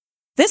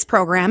This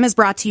program is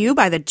brought to you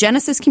by the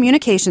Genesis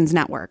Communications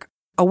Network,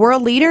 a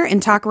world leader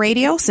in talk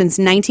radio since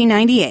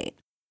 1998.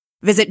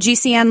 Visit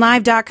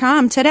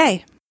GCNlive.com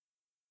today.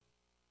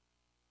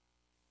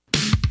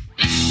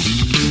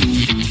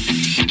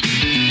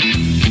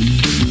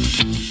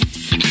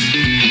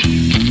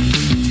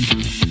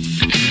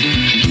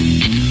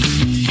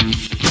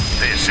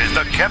 This is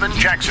the Kevin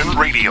Jackson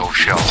Radio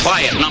Show.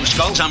 Quiet,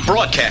 numbskulls, I'm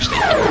broadcasting.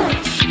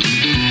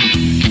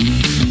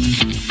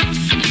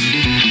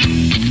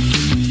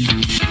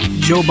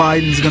 Joe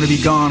Biden's going to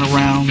be gone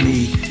around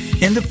the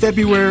end of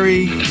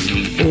February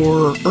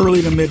or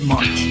early to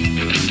mid-March.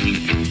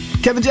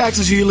 Kevin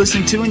Jackson's who you're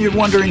listening to, and you're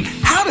wondering,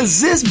 how does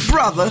this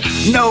brother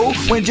know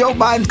when Joe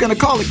Biden's going to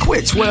call it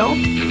quits? Well,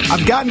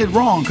 I've gotten it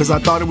wrong because I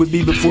thought it would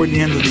be before the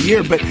end of the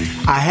year, but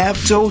I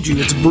have told you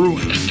it's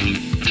brewing.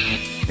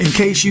 In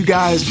case you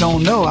guys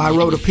don't know, I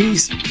wrote a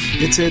piece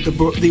that said the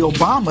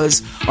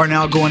Obamas are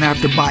now going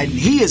after Biden.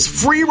 He is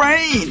free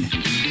reign.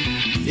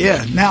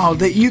 Yeah, now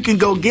that you can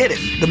go get it.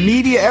 The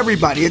media,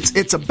 everybody,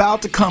 it's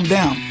about to come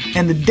down.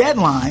 And the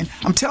deadline,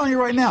 I'm telling you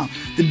right now,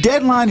 the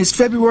deadline is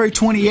February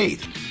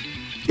 28th.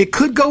 It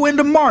could go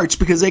into March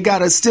because they got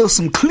to still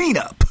some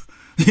cleanup.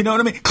 You know what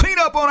I mean?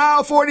 Cleanup on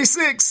aisle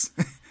 46.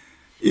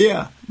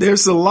 Yeah,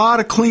 there's a lot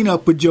of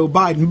cleanup with Joe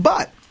Biden,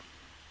 but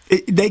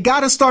they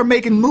got to start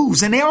making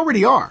moves, and they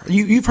already are.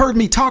 You've heard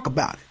me talk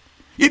about it.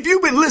 If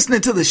you've been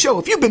listening to the show,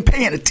 if you've been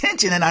paying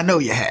attention, and I know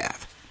you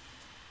have,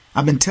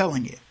 I've been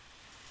telling you.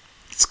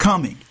 It's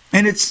coming,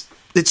 and it's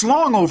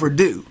long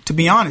overdue, to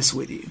be honest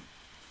with you.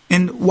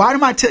 And why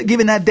am I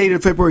giving that date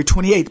of February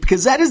 28th?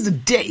 Because that is the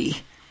day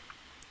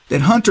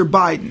that Hunter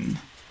Biden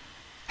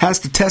has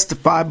to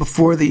testify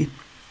before the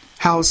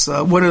House,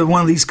 one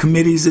of these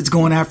committees that's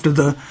going after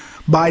the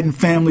Biden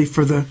family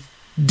for the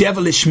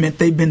devilishment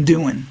they've been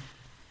doing.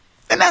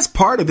 And that's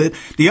part of it.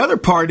 The other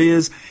part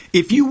is,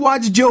 if you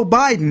watch Joe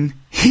Biden,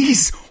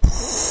 he's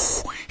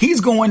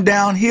going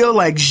downhill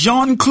like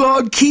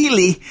Jean-Claude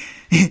Keely.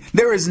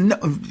 There is no,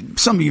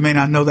 some of you may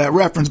not know that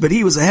reference, but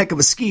he was a heck of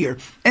a skier.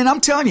 And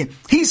I'm telling you,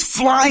 he's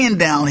flying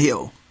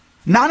downhill.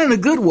 Not in a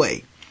good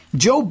way.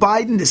 Joe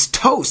Biden is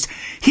toast.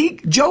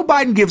 Joe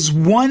Biden gives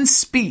one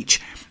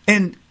speech,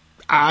 and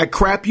I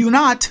crap you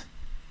not.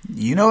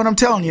 You know what I'm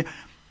telling you.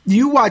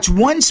 You watch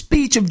one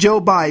speech of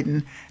Joe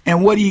Biden,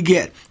 and what do you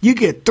get? You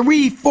get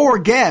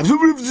 3-4 gaps.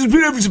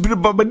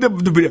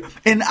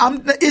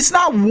 And it's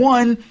not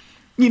one,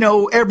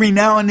 every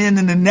now and then,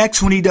 and the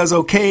next one he does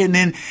okay, and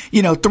then,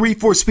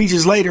 3-4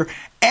 speeches later,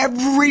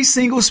 every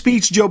single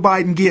speech Joe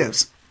Biden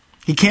gives,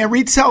 he can't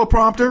read the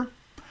teleprompter,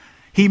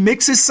 he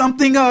mixes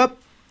something up,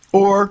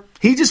 or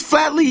he just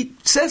flatly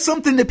says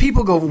something that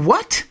people go,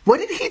 what? What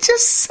did he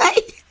just say?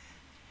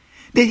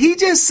 Did he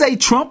just say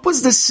Trump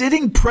was the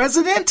sitting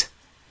president?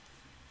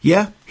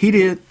 Yeah, he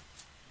did.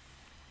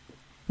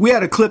 We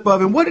had a clip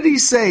of him. What did he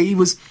say?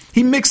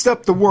 He mixed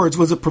up the words.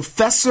 Was it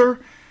professor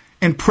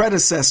and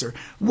predecessor?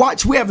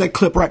 Watch, we have that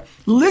clip, right?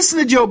 Listen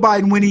to Joe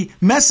Biden when he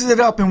messes it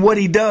up and what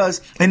he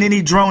does, and then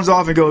he drones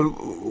off and goes,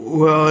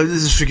 well,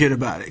 just forget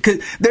about it. Because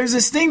there's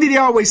this thing that he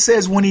always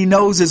says when he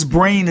knows his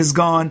brain has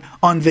gone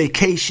on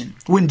vacation,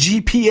 when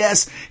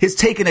GPS has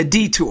taken a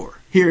detour.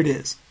 Here it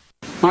is.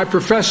 My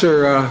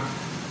professor, I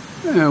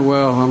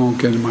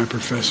won't get into my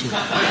professor.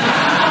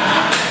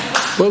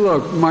 Well,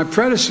 look, my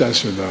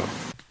predecessor, though.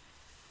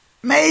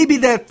 Maybe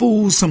that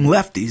fools some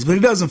lefties, but it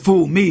doesn't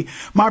fool me.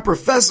 My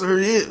professor,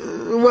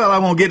 I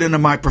won't get into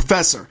my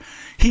professor.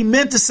 He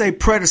meant to say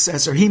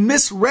predecessor. He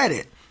misread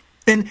it.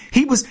 And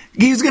he was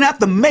going to have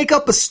to make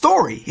up a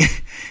story.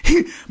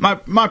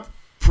 My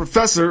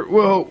professor,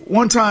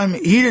 one time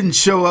he didn't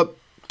show up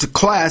to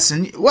class,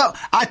 and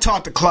I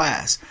taught the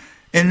class.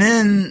 And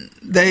then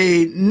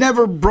they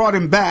never brought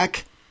him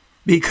back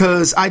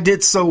because I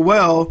did so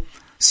well.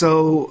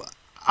 So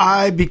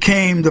I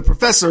became the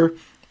professor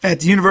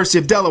at the University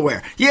of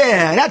Delaware.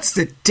 Yeah, that's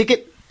the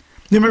ticket.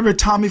 You remember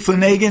Tommy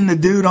Flanagan, the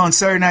dude on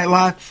Saturday Night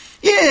Live?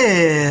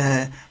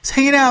 Yeah, I was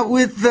hanging out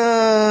with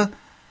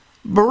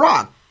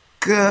Barack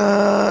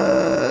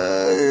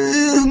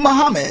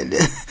Muhammad.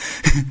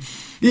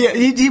 Yeah,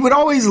 he would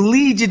always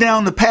lead you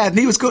down the path. And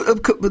he was,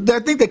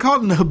 I think they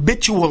called him the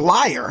habitual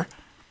liar.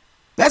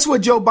 That's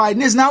what Joe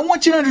Biden is. Now, I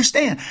want you to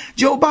understand,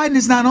 Joe Biden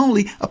is not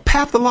only a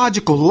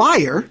pathological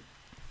liar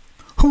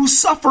who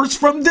suffers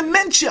from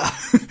dementia.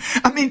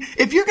 I mean,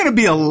 if you're going to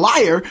be a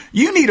liar,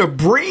 you need a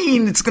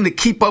brain that's going to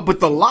keep up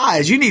with the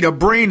lies. You need a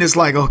brain that's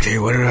like, okay,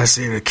 what did I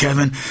say to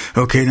Kevin?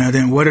 Okay, now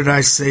then what did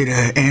I say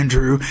to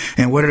Andrew?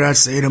 And what did I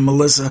say to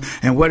Melissa?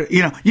 And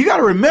you got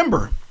to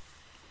remember.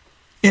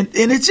 And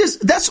it's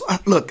just, that's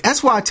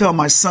why I tell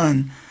my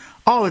son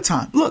all the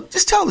time, look,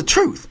 just tell the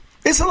truth.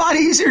 It's a lot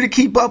easier to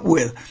keep up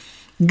with.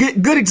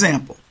 Good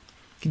example.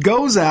 He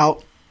goes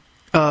out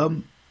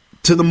to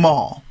the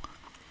mall.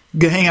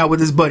 Hang out with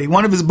his buddy.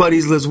 One of his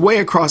buddies lives way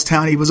across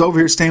town. He was over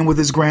here staying with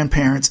his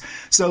grandparents.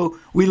 So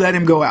we let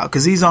him go out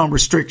because he's on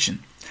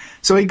restriction.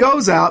 So he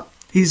goes out.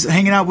 He's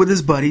hanging out with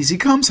his buddies. He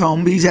comes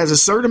home. He has a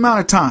certain amount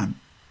of time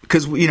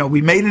because,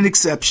 we made an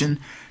exception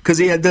because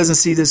he doesn't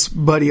see this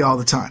buddy all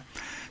the time.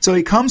 So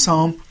he comes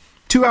home,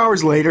 2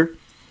 hours later,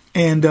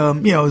 and,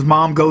 his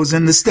mom goes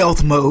into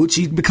stealth mode.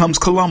 She becomes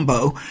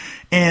Columbo,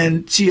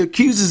 and she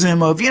accuses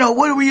him of,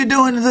 what were you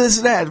doing to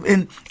this, that?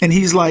 And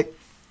he's like,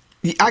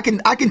 I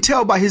can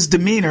tell by his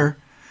demeanor,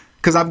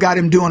 because I've got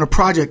him doing a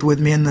project with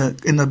me in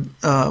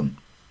the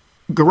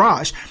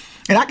garage,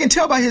 and I can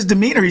tell by his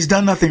demeanor he's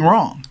done nothing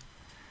wrong.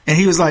 And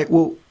he was like,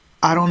 well,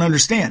 I don't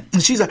understand.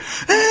 And she's like,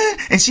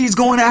 and she's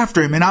going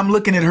after him. And I'm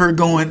looking at her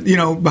going,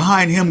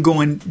 behind him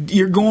going,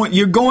 you're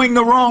going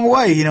the wrong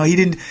way. He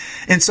didn't.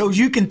 And so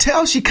you can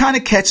tell she kind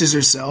of catches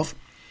herself.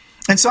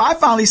 And so I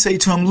finally say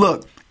to him,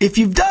 look, if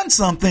you've done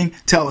something,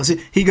 tell us.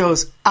 He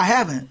goes, I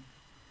haven't.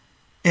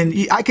 And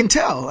I can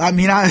tell. I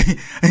mean,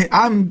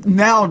 I'm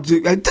now,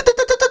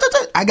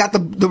 I got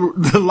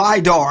the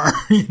LiDAR,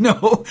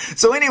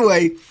 So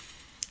anyway,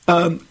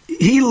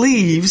 he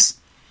leaves.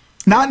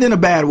 Not in a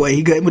bad way.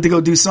 He went to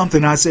go do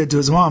something. I said to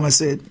his mom, I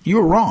said, you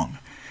were wrong.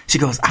 She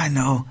goes, I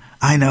know.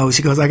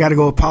 She goes, I got to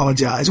go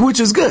apologize,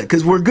 which is good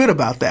because we're good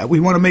about that. We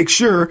want to make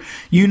sure,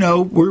 we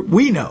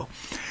know.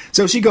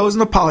 So she goes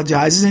and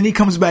apologizes, and he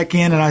comes back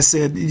in, and I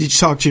said, did you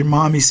talk to your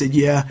mom? He said,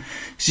 yeah.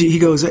 He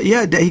goes,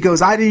 yeah. He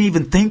goes, I didn't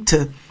even think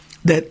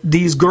that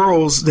these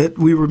girls that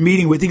we were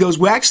meeting with, he goes,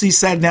 we actually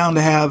sat down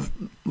to have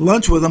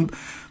lunch with them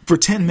for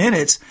 10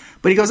 minutes.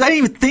 But he goes, I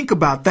didn't even think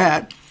about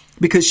that.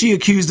 Because she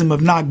accused him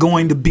of not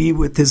going to be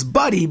with his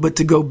buddy, but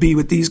to go be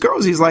with these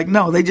girls. He's like,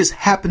 no, they just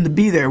happened to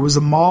be there. It was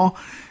a mall.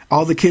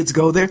 All the kids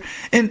go there.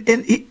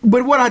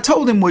 But what I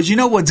told him was,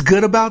 what's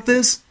good about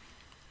this?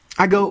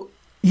 I go,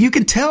 you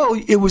can tell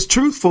it was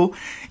truthful.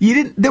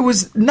 There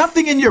was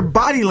nothing in your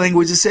body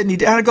language that said,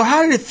 and I go,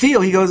 how did it feel?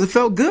 He goes, it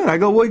felt good. I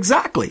go, well,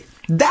 exactly.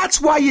 That's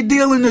why you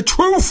deal in the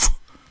truth.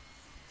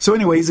 So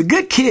anyway, he's a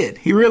good kid.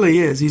 He really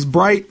is. He's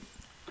bright,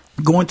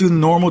 going through the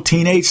normal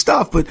teenage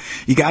stuff, but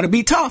you got to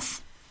be tough.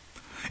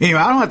 Anyway,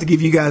 I don't have to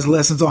give you guys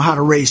lessons on how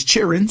to raise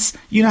childrens.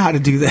 You know how to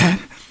do that.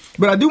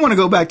 But I do want to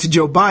go back to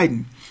Joe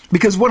Biden,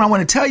 because what I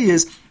want to tell you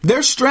is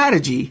their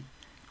strategy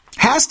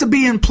has to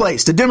be in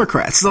place. The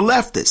Democrats, the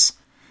leftists,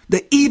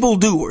 the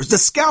evildoers, the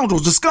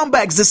scoundrels, the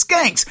scumbags, the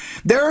skanks,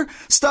 their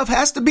stuff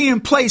has to be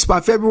in place by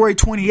February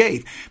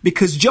 28th,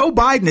 because Joe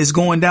Biden is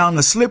going down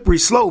the slippery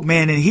slope,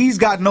 man, and he's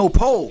got no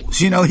poles.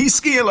 He's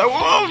skiing like,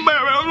 whoa,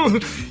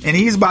 man, and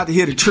he's about to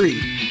hit a tree.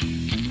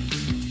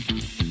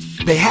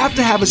 They have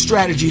to have a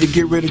strategy to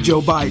get rid of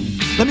Joe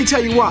Biden. Let me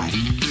tell you why.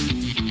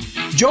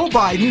 Joe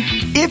Biden,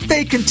 if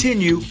they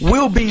continue,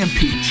 will be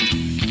impeached.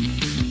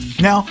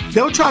 Now,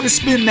 they'll try to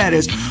spin that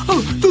as,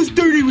 those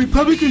dirty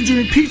Republicans are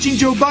impeaching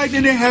Joe Biden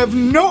and they have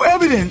no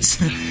evidence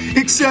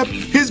except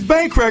his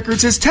bank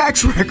records, his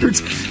tax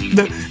records,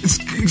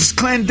 the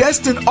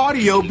clandestine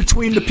audio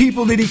between the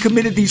people that he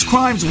committed these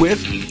crimes with,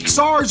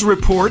 SARS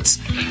reports,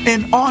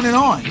 and on and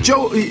on.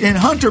 Joe and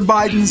Hunter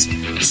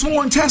Biden's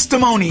sworn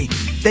testimony.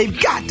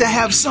 They've got to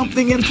have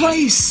something in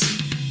place.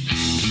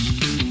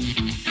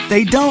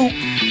 They don't.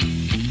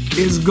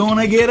 It's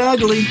gonna get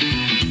ugly.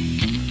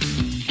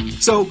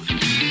 So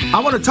I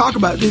want to talk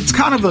about, it's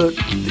kind of a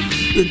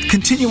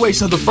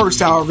continuation of the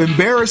first hour of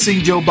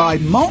embarrassing Joe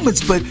Biden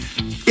moments, but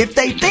if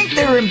they think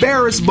they're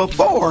embarrassed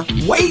before,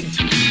 wait.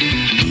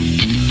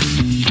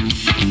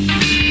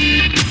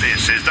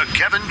 This is the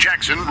Kevin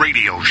Jackson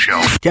Radio Show.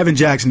 Kevin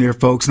Jackson here,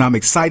 folks, and I'm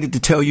excited to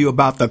tell you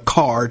about the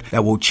card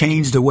that will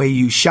change the way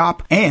you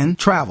shop and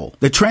travel.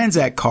 The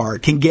Transact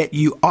card can get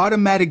you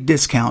automatic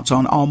discounts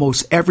on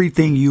almost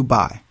everything you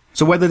buy.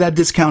 So whether that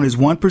discount is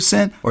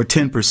 1% or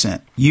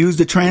 10%, use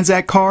the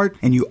Transact card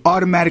and you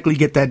automatically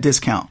get that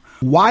discount.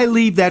 Why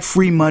leave that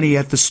free money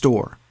at the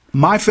store?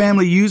 My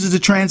family uses the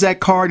Transact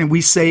card and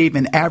we save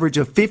an average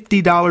of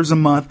 $50 a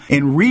month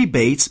in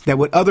rebates that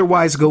would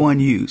otherwise go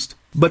unused.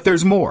 But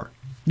there's more.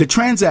 The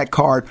Transact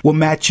card will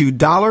match you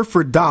dollar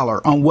for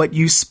dollar on what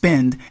you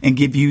spend and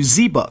give you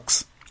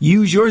Z-Bucks.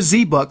 Use your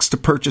Z-Bucks to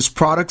purchase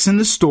products in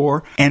the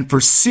store and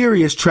for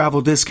serious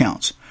travel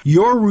discounts.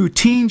 Your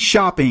routine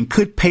shopping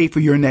could pay for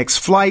your next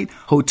flight,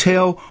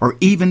 hotel, or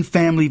even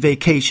family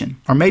vacation,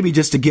 or maybe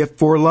just a gift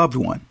for a loved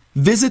one.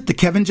 Visit the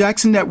Kevin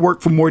Jackson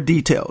Network for more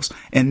details.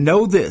 And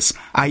know this,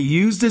 I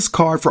use this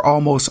card for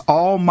almost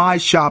all my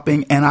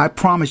shopping, and I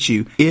promise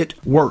you, it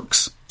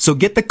works. So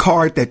get the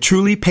card that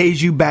truly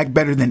pays you back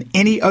better than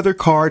any other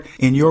card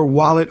in your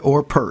wallet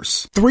or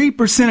purse.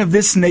 3% of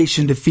this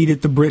nation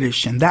defeated the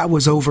British, and that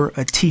was over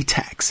a tea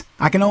tax.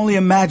 I can only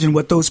imagine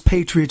what those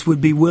patriots would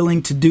be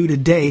willing to do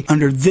today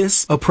under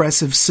this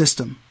oppressive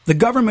system. The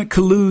government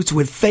colludes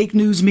with fake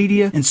news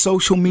media and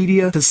social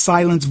media to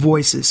silence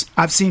voices.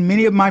 I've seen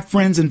many of my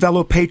friends and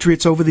fellow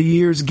patriots over the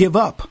years give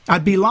up.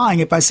 I'd be lying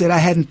if I said I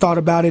hadn't thought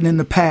about it in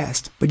the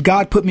past. But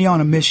God put me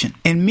on a mission.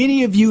 And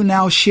many of you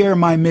now share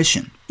my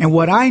mission. And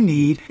what I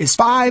need is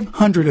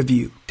 500 of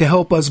you to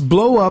help us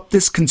blow up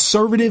this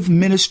conservative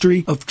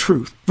ministry of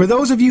truth. For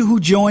those of you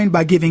who join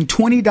by giving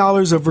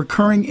 $20 of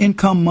recurring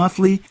income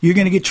monthly, you're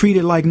going to get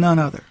treated like none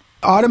other.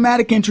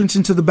 Automatic entrance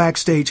into the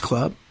Backstage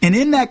Club. And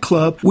in that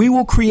club, we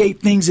will create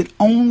things that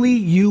only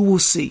you will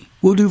see.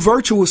 We'll do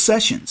virtual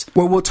sessions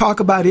where we'll talk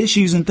about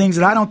issues and things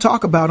that I don't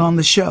talk about on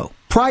the show.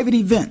 Private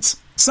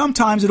events.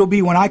 Sometimes it'll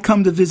be when I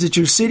come to visit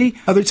your city.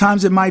 Other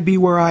times it might be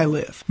where I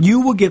live.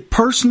 You will get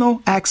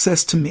personal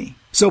access to me.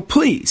 So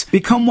please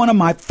become one of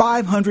my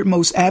 500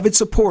 most avid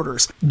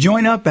supporters.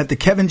 Join up at the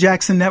Kevin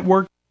Jackson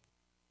Network.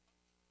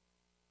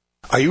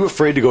 Are you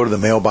afraid to go to the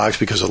mailbox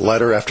because of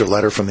letter after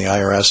letter from the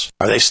IRS?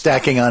 Are they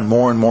stacking on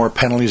more and more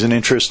penalties and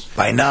interest?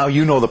 By now,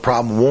 you know the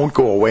problem won't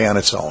go away on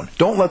its own.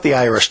 Don't let the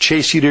IRS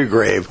chase you to your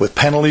grave with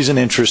penalties and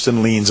interest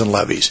and liens and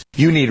levies.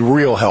 You need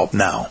real help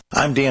now.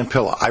 I'm Dan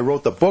Pilla. I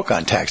wrote the book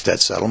on tax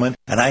debt settlement,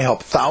 and I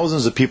help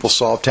thousands of people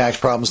solve tax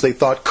problems they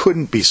thought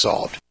couldn't be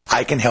solved.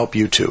 I can help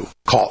you too.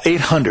 Call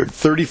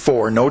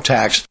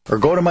 800-34-NO-TAX or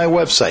go to my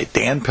website,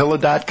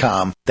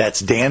 danpilla.com.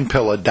 That's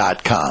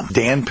danpilla.com.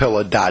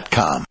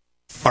 danpilla.com.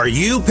 Are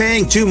you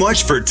paying too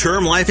much for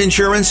term life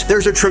insurance?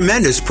 There's a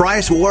tremendous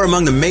price war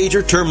among the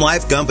major term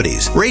life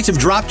companies. Rates have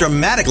dropped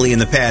dramatically in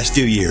the past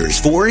 2 years.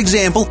 For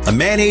example, a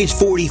man age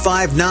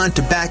 45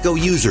 non-tobacco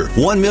user,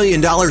 $1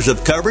 million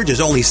of coverage is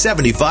only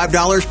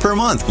 $75 per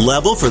month,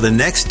 level for the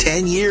next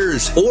 10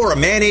 years. Or a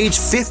man age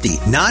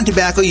 50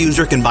 non-tobacco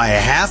user can buy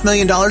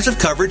 $500,000 of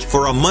coverage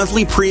for a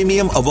monthly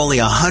premium of only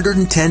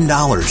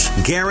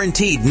 $110,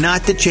 guaranteed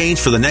not to change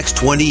for the next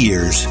 20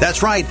 years.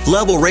 That's right,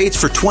 level rates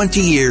for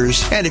 20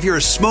 years. And if you're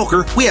a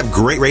smoker, we have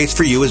great rates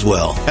for you as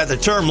well. At the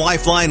Term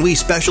Lifeline, we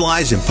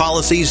specialize in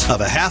policies of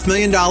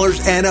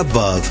 $500,000 and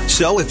above.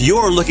 So if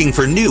you're looking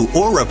for new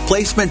or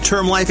replacement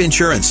term life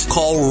insurance,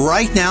 call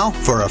right now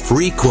for a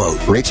free quote.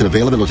 Rates and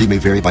availability may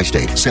vary by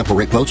state. Sample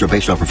rate quotes are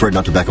based on preferred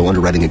non-tobacco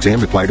underwriting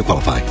exam required to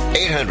qualify.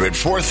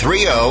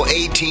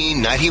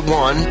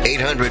 800-430-1891.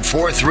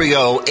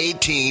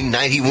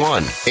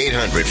 800-430-1891.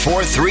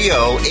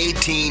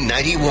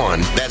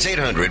 800-430-1891. That's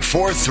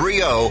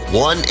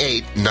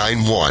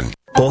 800-430-1891.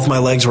 Both my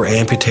legs were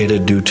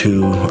amputated due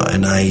to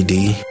an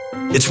IED.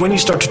 It's when you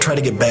start to try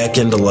to get back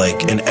into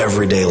an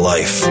everyday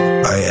life.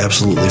 I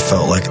absolutely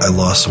felt like I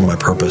lost some of my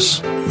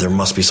purpose. There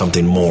must be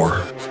something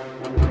more.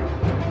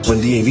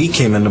 When DAV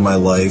came into my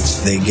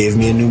life, they gave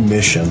me a new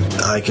mission.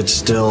 I could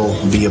still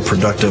be a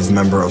productive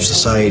member of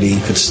society,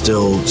 could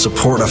still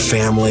support a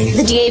family.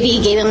 The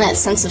DAV gave him that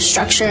sense of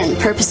structure and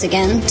purpose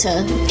again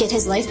to get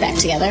his life back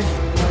together.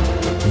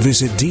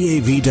 Visit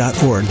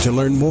DAV.org to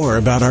learn more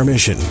about our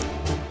mission.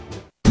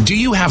 Do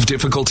you have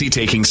difficulty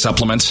taking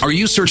supplements? Are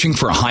you searching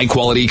for a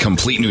high-quality,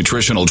 complete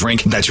nutritional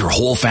drink that your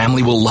whole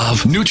family will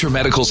love?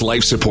 NutriMedical's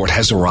Life Support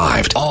has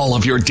arrived. All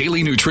of your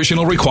daily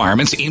nutritional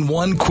requirements in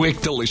one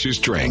quick, delicious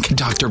drink.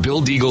 Dr.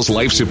 Bill Deagle's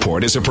Life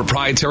Support is a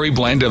proprietary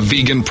blend of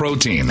vegan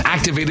protein,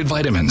 activated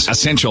vitamins,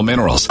 essential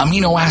minerals,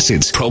 amino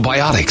acids,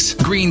 probiotics,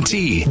 green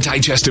tea,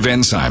 digestive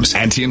enzymes,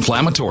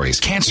 anti-inflammatories,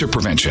 cancer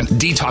prevention,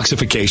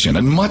 detoxification,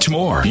 and much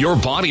more. Your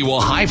body will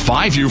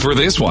high-five you for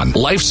this one.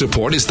 Life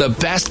Support is the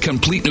best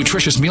complete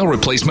nutritious meal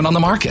replacement on the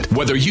market.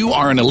 Whether you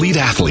are an elite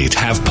athlete,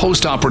 have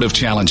post-operative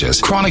challenges,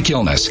 chronic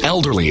illness,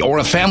 elderly, or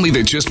a family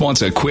that just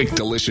wants a quick,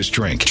 delicious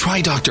drink, try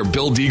Dr.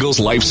 Bill Deagle's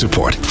Life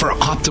Support for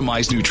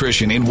optimized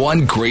nutrition in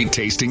one great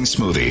tasting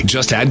smoothie.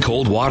 Just add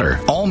cold water,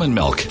 almond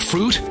milk,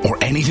 fruit,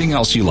 or anything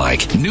else you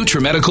like.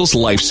 NutriMedical's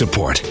Life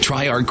Support.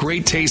 Try our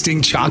great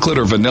tasting chocolate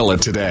or vanilla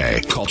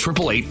today. Call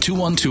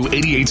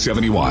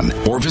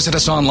 888-212-8871 or visit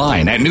us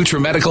online at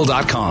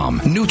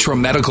NutriMedical.com.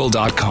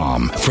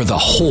 NutriMedical.com for the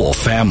whole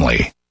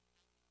family.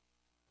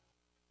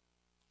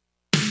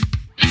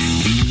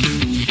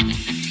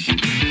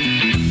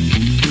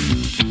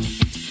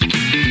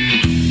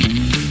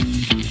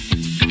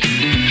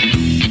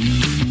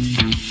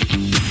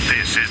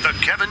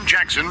 Kevin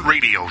Jackson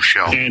Radio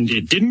Show. And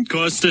it didn't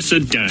cost us a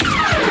dime.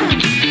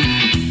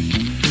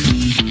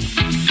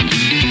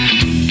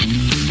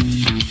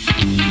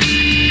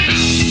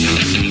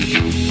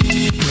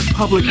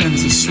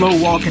 Republicans are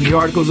slow walking the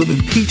articles of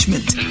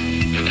impeachment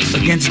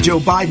against Joe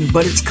Biden,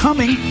 but it's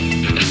coming.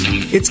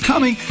 It's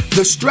coming.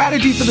 The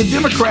strategy for the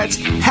Democrats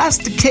has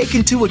to take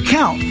into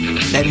account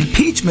that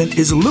impeachment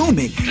is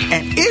looming,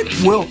 and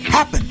it will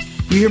happen.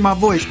 You hear my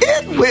voice?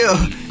 It'll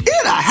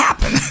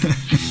happen.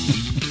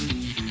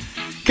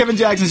 Kevin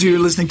Jackson is here. You're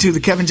listening to the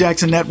Kevin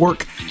Jackson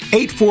Network,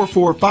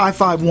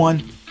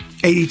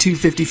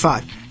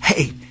 844-551-8255.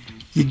 Hey,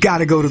 you got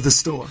to go to the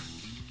store.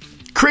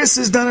 Chris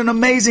has done an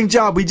amazing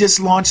job. We just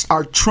launched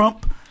our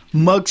Trump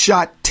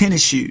mugshot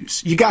tennis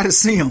shoes. You got to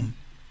see them.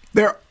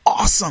 They're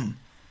awesome.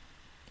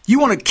 You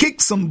want to kick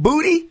some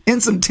booty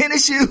in some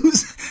tennis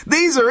shoes?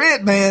 These are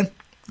it, man.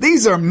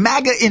 These are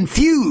MAGA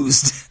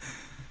infused.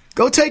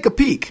 Go take a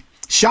peek.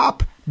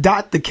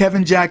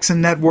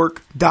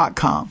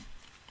 Shop.thekevinjacksonnetwork.com.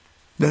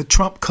 The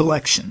Trump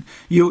collection.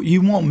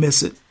 You won't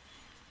miss it.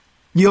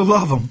 You'll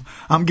love them.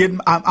 I'm going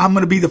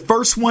to be the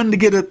first one to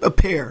get a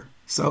pair.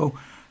 So,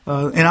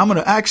 and I'm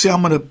going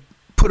to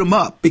put them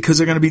up because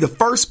they're going to be the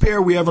first pair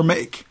we ever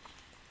make.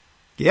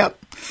 Yep.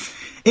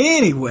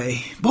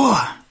 Anyway, boy,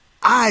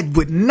 I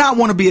would not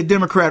want to be a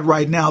Democrat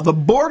right now. The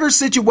border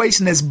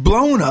situation has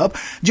blown up.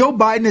 Joe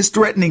Biden is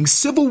threatening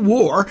civil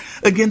war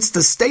against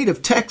the state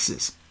of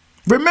Texas.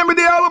 Remember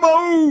the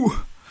Alamo?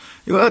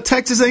 Well,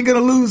 Texas ain't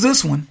going to lose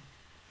this one.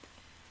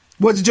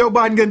 What's Joe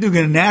Biden going to do?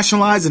 Going to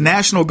nationalize the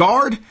National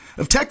Guard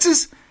of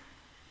Texas?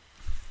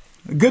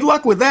 Good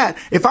luck with that.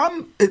 If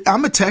I'm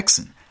a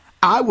Texan,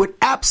 I would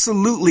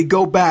absolutely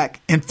go back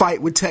and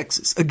fight with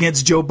Texas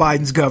against Joe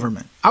Biden's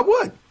government. I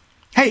would.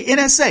 Hey,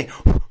 NSA,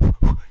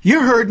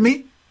 you heard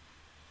me.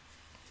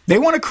 They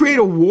want to create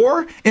a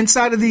war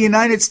inside of the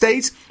United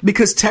States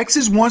because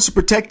Texas wants to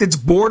protect its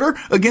border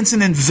against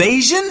an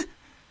invasion?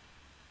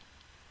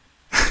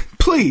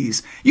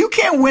 Please, you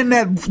can't win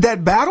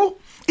that battle.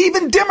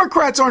 Even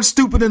Democrats aren't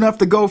stupid enough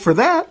to go for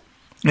that.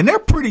 And they're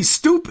pretty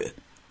stupid.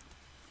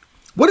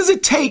 What does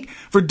it take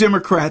for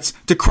Democrats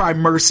to cry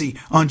mercy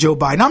on Joe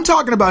Biden? I'm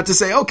talking about to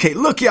say, okay,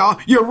 look, y'all,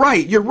 you're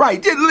right.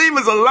 Just leave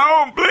us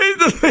alone, please.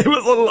 Just leave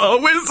us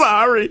alone. We're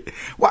sorry.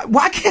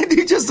 Why can't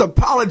you just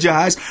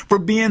apologize for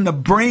being the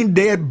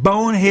brain-dead,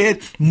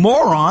 bonehead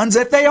morons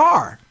that they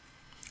are?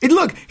 And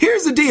look,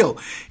 here's the deal.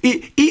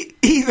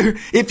 Either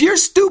if you're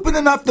stupid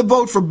enough to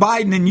vote for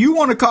Biden and you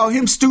want to call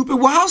him stupid,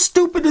 well, how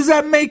stupid does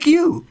that make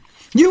you?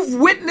 You've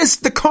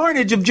witnessed the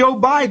carnage of Joe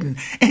Biden,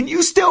 and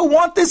you still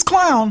want this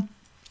clown.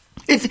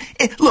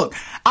 Look,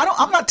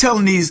 I'm not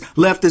telling these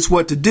leftists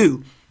what to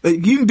do.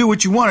 You can do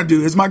what you want to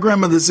do. As my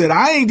grandmother said,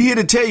 I ain't here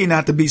to tell you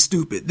not to be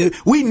stupid.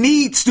 We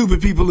need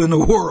stupid people in the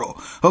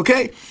world,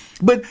 okay?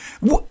 But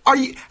what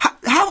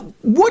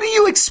do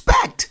you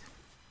expect?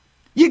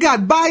 You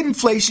got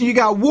Bidenflation, you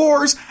got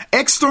wars,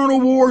 external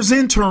wars,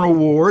 internal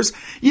wars.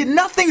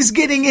 Nothing's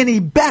getting any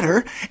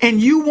better, and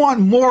you want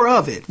more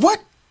of it.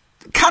 What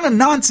kind of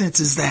nonsense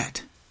is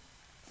that?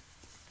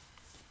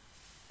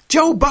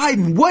 Joe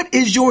Biden, what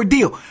is your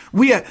deal?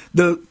 We had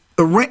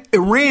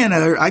Iran,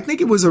 I think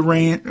it was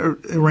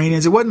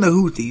Iranians, it wasn't the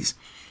Houthis,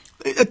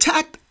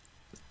 attacked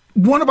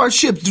one of our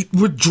ships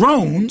with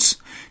drones,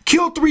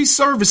 killed 3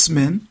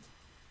 servicemen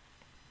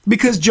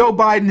because Joe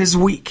Biden is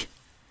weak.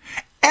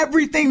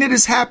 Everything that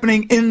is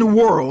happening in the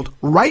world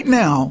right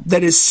now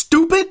that is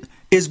stupid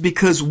is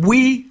because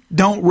we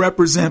don't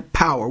represent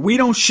power. We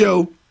don't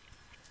show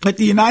that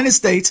the United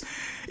States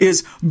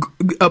is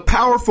a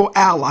powerful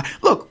ally.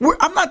 Look,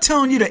 I'm not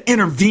telling you to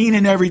intervene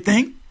in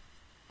everything.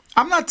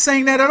 I'm not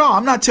saying that at all.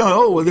 I'm not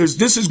telling,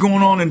 this is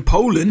going on in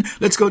Poland.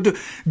 Let's go do.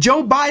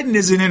 Joe Biden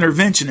is an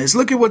interventionist.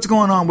 Look at what's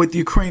going on with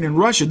Ukraine and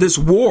Russia. This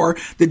war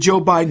that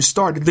Joe Biden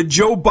started, the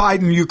Joe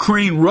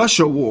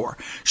Biden-Ukraine-Russia war.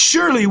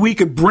 Surely we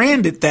could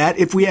brand it that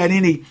if we had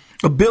any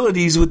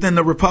abilities within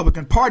the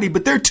Republican Party,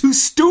 but they're too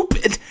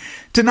stupid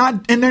and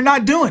they're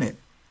not doing it.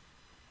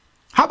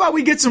 How about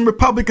we get some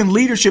Republican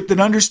leadership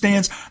that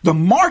understands the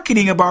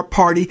marketing of our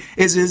party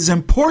is as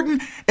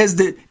important as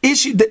the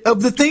issue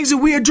of the things that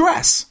we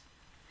address?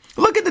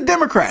 Look at the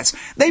Democrats.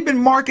 They've been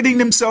marketing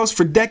themselves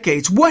for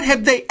decades. What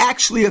have they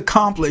actually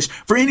accomplished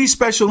for any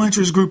special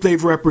interest group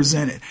they've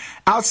represented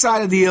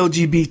outside of the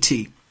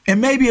LGBT?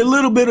 And maybe a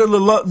little bit of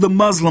the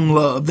Muslim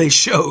love they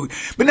showed.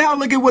 But now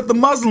look at what the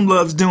Muslim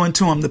love's doing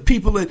to them. The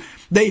people that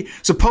they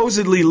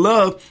supposedly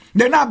love,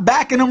 they're not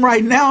backing them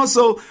right now.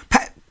 So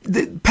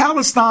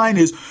Palestine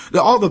is,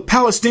 all the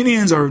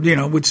Palestinians are,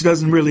 which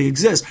doesn't really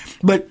exist.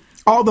 But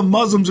all the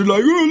Muslims are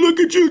like, oh, look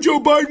at you, Joe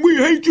Biden. We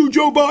hate you,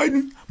 Joe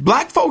Biden.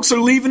 Black folks are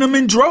leaving him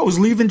in droves,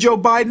 leaving Joe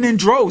Biden in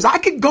droves. I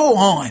could go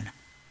on.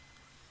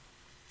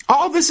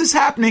 All this is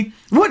happening.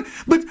 But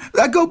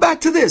I go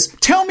back to this.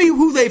 Tell me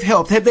who they've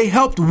helped. Have they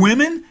helped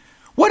women?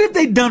 What have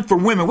they done for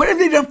women? What have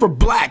they done for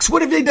blacks?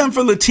 What have they done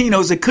for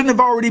Latinos that couldn't have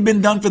already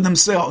been done for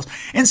themselves?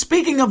 And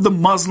speaking of the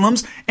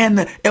Muslims and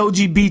the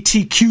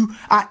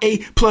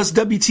LGBTQIA plus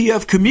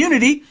WTF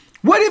community,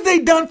 what have they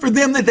done for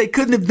them that they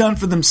couldn't have done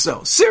for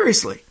themselves?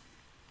 Seriously.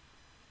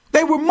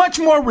 They were much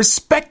more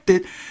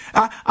respected.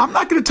 I'm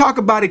not going to talk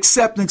about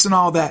acceptance and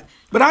all that,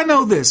 but I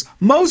know this.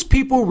 Most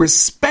people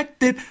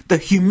respected the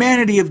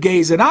humanity of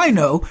gays that I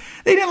know.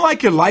 They didn't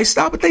like your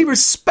lifestyle, but they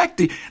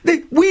respected.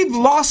 We've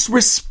lost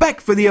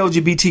respect for the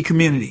LGBT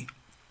community.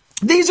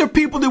 These are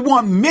people that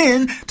want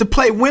men to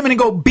play women and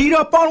go beat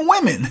up on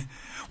women.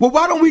 Well,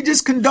 why don't we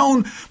just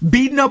condone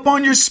beating up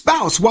on your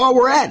spouse while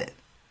we're at it?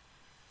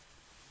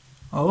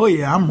 Oh,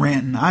 yeah, I'm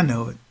ranting. I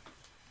know it.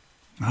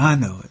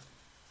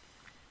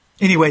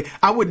 Anyway,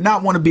 I would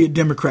not want to be a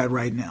Democrat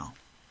right now.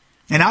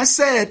 And I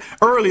said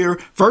earlier,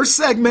 first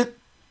segment,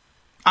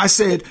 I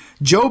said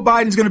Joe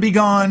Biden's going to be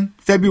gone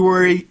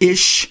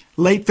February-ish,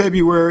 late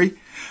February,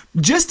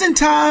 just in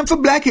time for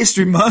Black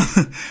History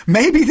Month.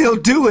 Maybe they'll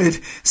do it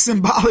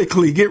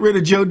symbolically, get rid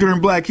of Joe during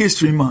Black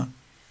History Month.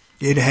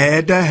 It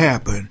had to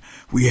happen.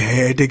 We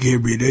had to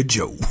get rid of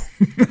Joe.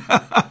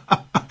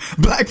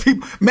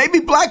 Maybe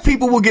black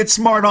people will get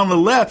smart on the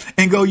left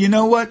and go, you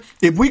know what?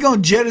 If we're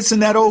going to jettison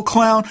that old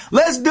clown,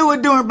 let's do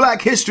it during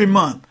Black History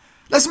Month.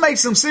 Let's make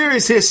some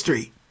serious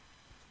history.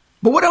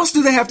 But what else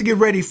do they have to get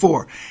ready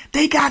for?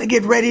 They got to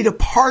get ready to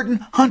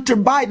pardon Hunter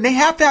Biden. They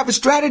have to have a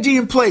strategy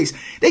in place.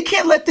 They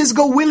can't let this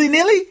go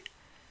willy-nilly.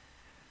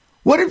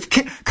 What if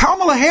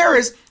Kamala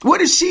Harris,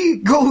 what if she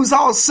goes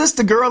all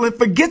sister girl and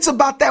forgets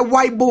about that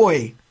white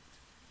boy?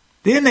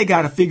 Then they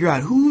got to figure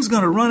out who's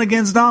going to run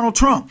against Donald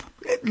Trump.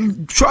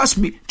 Trust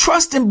me.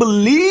 Trust and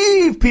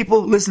believe,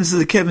 people listening to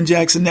the Kevin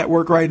Jackson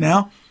Network right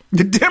now.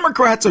 The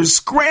Democrats are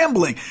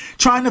scrambling,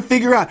 trying to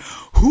figure out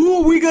who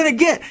are we going to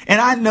get. And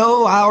I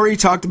know I already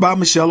talked about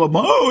Michelle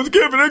Obama. Oh,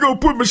 Kevin, they're going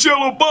to put Michelle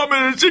Obama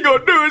in and she's going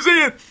to do his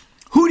in.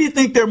 Who do you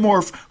think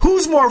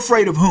who's more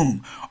afraid of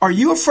whom? Are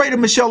you afraid of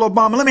Michelle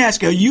Obama? Let me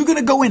ask you, are you going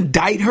to go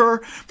indict her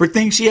for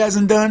things she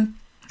hasn't done?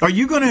 Are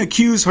you going to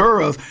accuse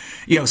her of,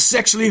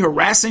 sexually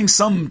harassing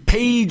some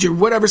page or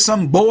whatever,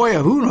 some boy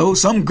or who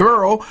knows, some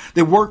girl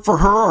that worked for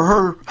her or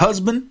her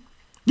husband?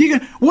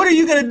 What are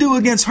you going to do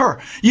against her?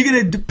 You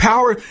going to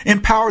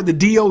empower the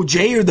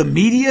DOJ or the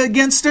media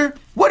against her?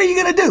 What are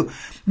you going to do?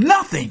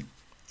 Nothing.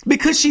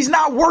 Because she's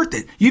not worth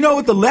it. You know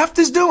what the left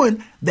is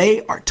doing?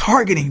 They are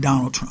targeting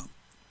Donald Trump.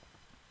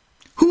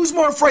 Who's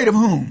more afraid of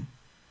whom?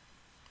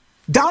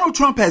 Donald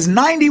Trump has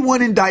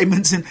 91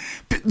 indictments, and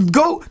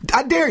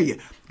I dare you,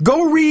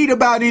 go read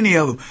about any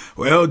of them.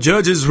 Well,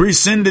 judges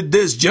rescinded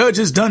this. Judge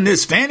has done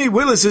this. Fannie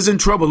Willis is in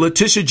trouble.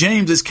 Letitia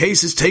James's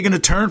case is taking a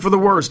turn for the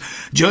worse.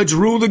 Judge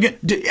ruled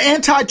against,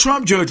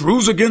 anti-Trump judge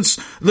rules against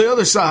the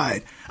other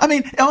side. I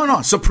mean, on and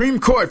on.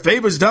 Supreme Court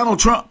favors Donald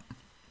Trump.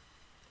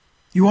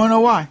 You want to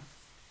know why?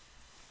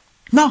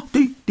 No.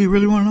 Do you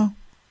really want to know?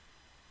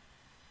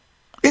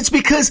 It's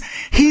because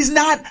he's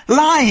not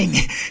lying.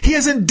 He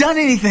hasn't done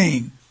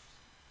anything.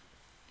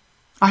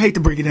 I hate to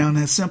break it down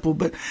that simple,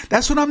 but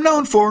that's what I'm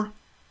known for.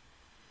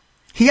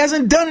 He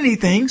hasn't done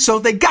anything, so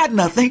they got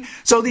nothing.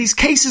 So these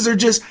cases are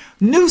just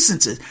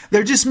nuisances.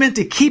 They're just meant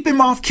to keep him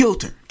off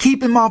kilter,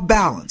 keep him off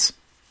balance.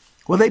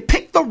 Well, they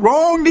picked the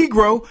wrong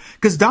Negro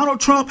because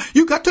Donald Trump,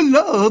 you got to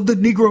love the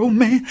Negro,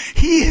 man.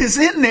 He is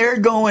in there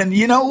going,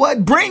 you know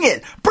what? Bring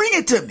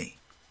it to me.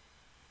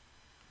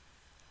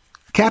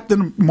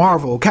 Captain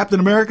Marvel, Captain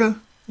America,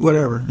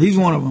 whatever. He's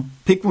one of them.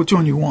 Pick which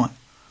one you want.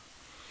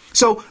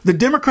 So the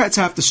Democrats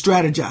have to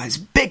strategize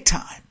big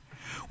time.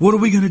 What are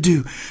we going to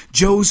do?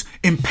 Joe's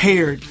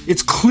impaired.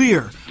 It's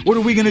clear. What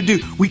are we going to do?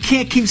 We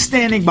can't keep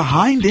standing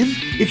behind him.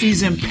 If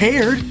he's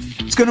impaired,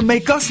 it's going to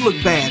make us look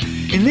bad.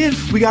 And then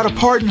we got to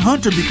pardon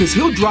Hunter because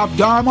he'll drop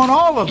dime on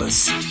all of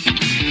us.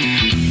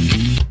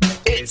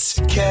 It's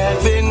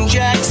Kevin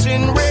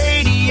Jackson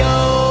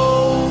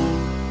Radio.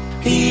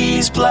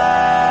 He's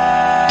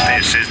black.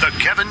 This is the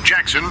Kevin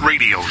Jackson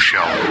Radio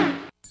Show.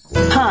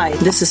 Hi,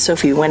 this is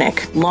Sophie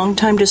Winnick,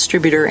 longtime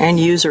distributor and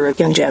user of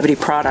Youngevity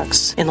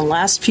products. In the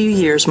last few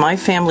years, my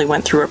family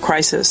went through a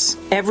crisis.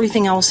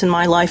 Everything else in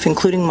my life,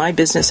 including my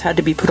business, had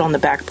to be put on the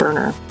back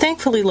burner.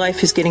 Thankfully,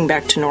 life is getting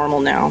back to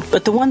normal now,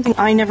 but the one thing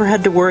I never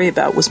had to worry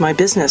about was my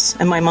business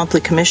and my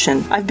monthly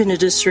commission. I've been a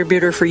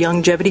distributor for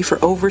Youngevity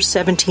for over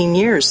 17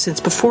 years, since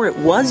before it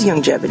was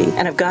Youngevity,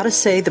 and I've got to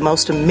say the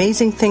most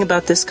amazing thing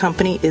about this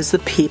company is the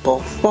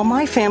people. While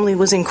my family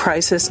was in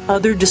crisis,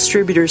 other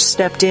distributors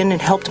stepped in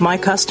and helped my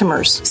customers,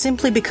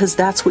 simply because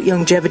that's what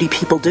Youngevity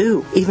people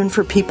do, even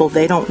for people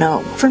they don't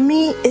know. For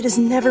me, it has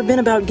never been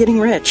about getting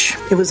rich.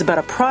 It was about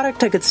a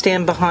product I could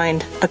stand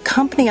behind, a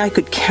company I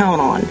could count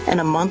on,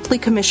 and a monthly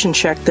commission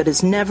check that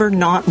has never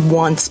not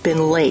once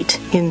been late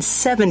in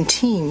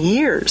 17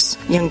 years.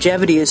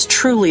 Youngevity is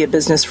truly a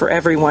business for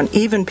everyone,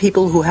 even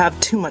people who have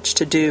too much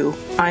to do.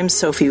 I'm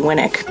Sophie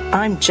Winnick.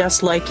 I'm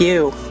just like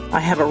you. I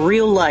have a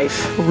real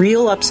life,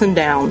 real ups and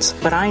downs,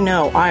 but I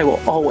know I will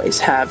always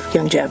have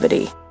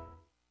Youngevity.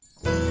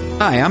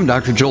 Hi, I'm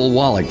Dr. Joel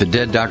Wallach, the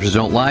Dead Doctors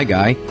Don't Lie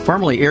guy,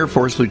 formerly Air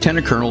Force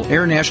Lieutenant Colonel,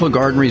 Air National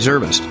Guard and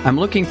Reservist. I'm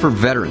looking for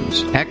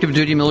veterans, active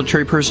duty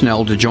military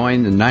personnel to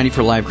join the 90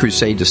 for Life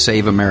crusade to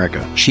save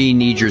America. She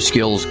needs your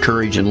skills,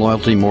 courage, and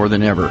loyalty more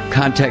than ever.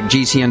 Contact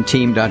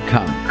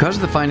GCNteam.com. Because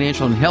of the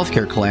financial and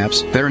healthcare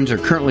collapse, veterans are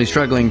currently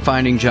struggling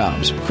finding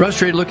jobs.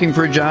 Frustrated looking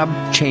for a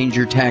job? Change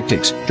your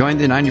tactics. Join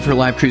the 90 for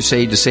Life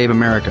crusade to save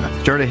America.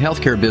 Start a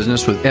healthcare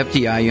business with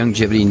FDI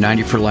Youngevity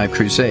 90 for Life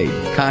crusade.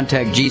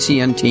 Contact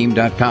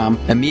GCNteam.com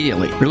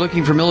immediately. We're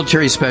looking for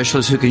military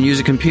specialists who can use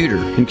a computer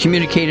and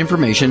communicate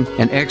information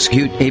and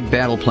execute a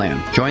battle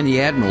plan. Join the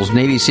admirals,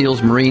 Navy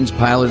SEALs, Marines,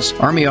 pilots,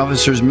 Army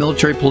officers,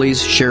 military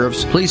police,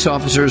 sheriffs, police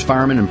officers,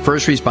 firemen, and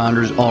first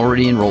responders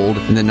already enrolled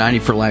in the 90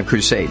 for Life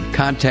crusade.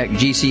 Contact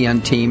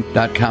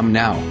GCNteam.com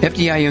now.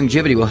 FDI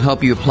Youngevity will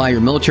help you apply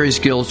your military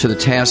skills to the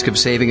task of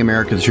saving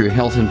America through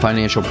health and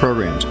financial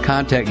programs.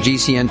 Contact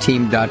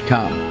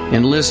GCNteam.com.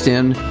 Enlist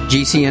in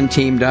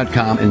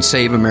GCNteam.com and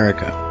save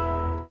America.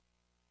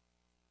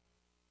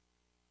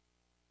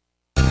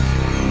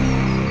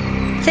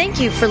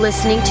 Thank you for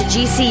listening to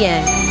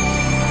GCN.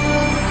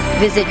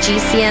 Visit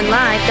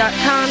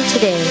GCNlive.com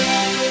today.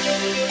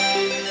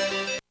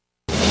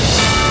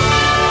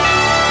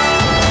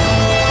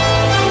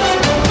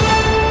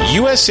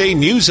 USA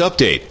News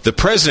Update. The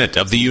president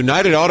of the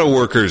United Auto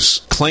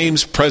Workers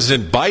claims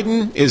President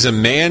Biden is a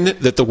man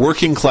that the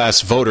working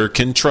class voter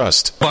can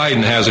trust.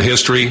 Biden has a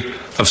history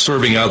of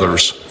serving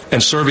others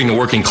and serving the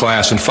working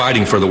class and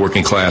fighting for the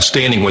working class,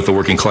 standing with the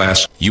working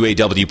class.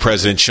 UAW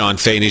President Shawn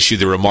Fain issued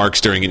the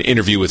remarks during an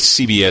interview with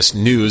CBS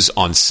News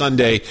on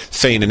Sunday.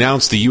 Fain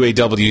announced the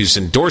UAW's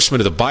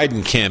endorsement of the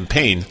Biden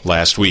campaign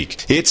last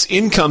week. It's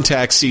income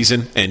tax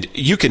season, and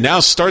you can now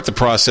start the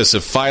process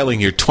of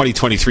filing your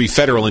 2023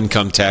 federal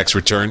income tax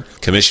return.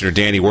 Commissioner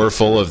Danny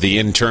Werfel of the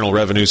Internal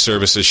Revenue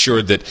Service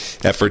assured that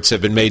efforts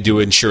have been made to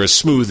ensure a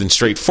smooth and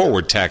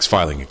straightforward tax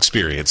filing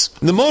experience.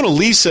 The Mona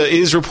Lisa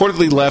is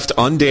reportedly left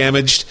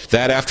undamaged.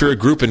 That after a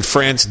group in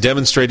France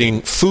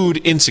demonstrating food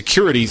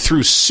insecurity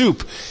through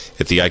soup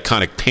at the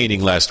iconic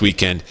painting last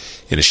weekend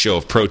in a show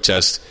of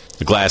protest.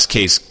 The glass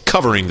case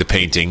covering the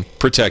painting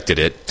protected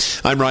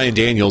it. I'm Ryan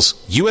Daniels,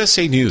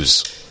 USA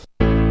News.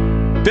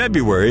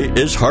 February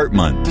is Heart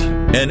Month,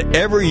 and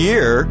every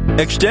year,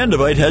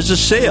 Extendivite has a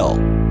sale.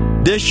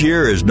 This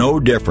year is no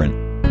different.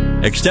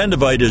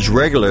 Extendivite is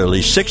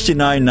regularly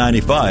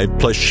 $69.95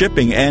 plus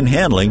shipping and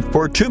handling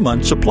for a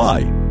 2-month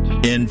supply.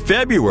 In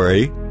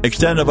February,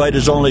 Extendivite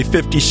is only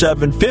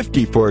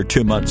 $57.50 for a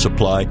 2-month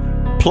supply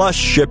plus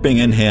shipping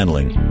and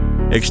handling.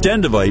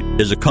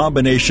 Extendivite is a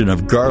combination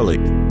of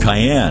garlic,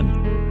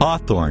 cayenne,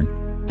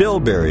 hawthorn,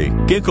 bilberry,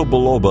 ginkgo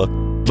biloba,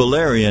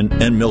 valerian,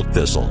 and milk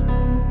thistle.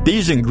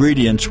 These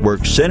ingredients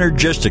work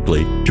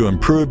synergistically to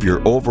improve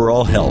your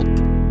overall health.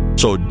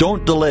 So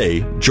don't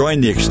delay.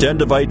 Join the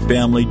Extendivite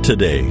family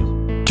today.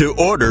 To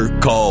order,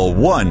 call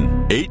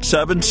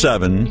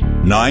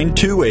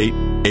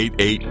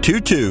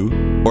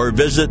 1-877-928-8822 or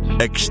visit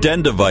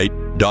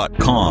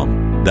extendivite.com.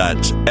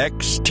 That's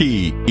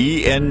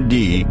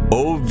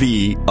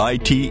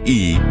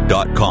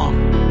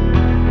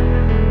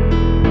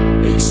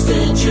XTENDOVITE.com.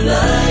 Extend your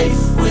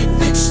life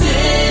with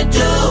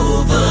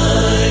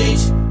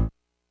Extendovite.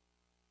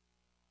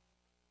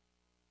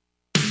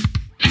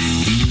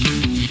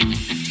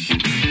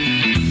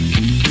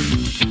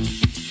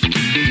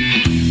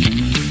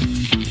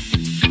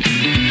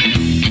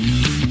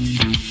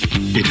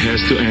 It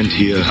has to end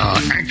here.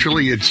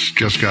 Actually, it's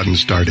just gotten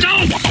started.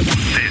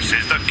 This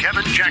is the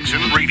Kevin Jackson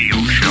Radio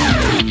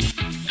Show.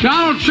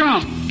 Donald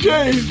Trump,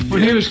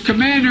 when he was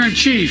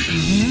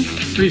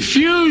commander-in-chief,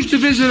 refused to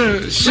visit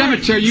a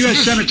cemetery, U.S.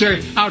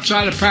 cemetery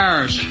outside of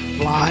Paris.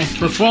 Lie.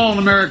 For fallen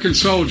American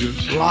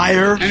soldiers.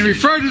 Liar. And he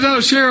referred to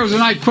those heroes,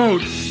 and I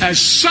quote, as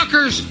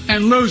suckers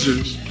and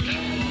losers.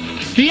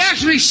 He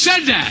actually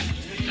said that.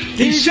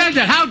 He said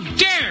that. How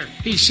dare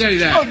he say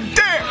that? How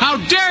dare! How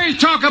dare he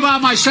talk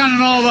about my son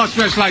and all of us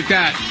just like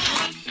that?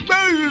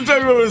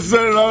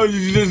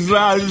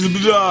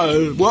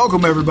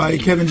 Welcome, everybody.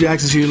 Kevin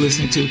Jackson's here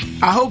listening to.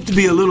 I hope to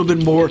be a little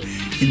bit more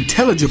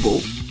intelligible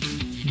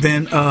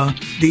than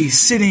the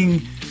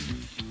sitting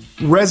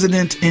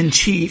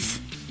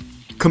resident-in-chief,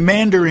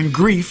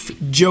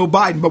 commander-in-grief, Joe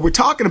Biden. But we're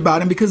talking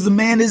about him because the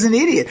man is an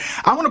idiot.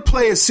 I want to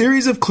play a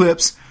series of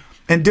clips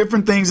and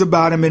different things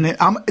about him. And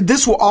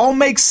this will all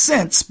make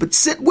sense, but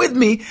sit with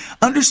me,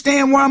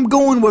 understand where I'm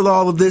going with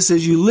all of this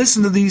as you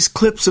listen to these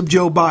clips of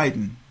Joe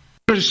Biden.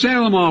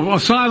 Asylum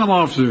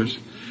officers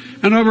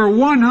and over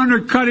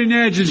 100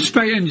 cutting-edge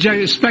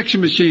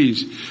inspection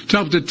machines to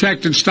help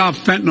detect and stop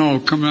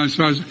fentanyl coming out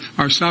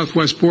our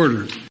southwest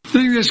border. I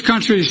think this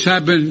country's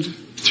have been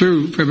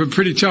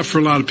pretty tough for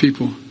a lot of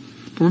people,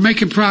 but we're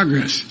making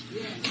progress.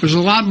 There's a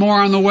lot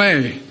more on the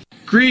way.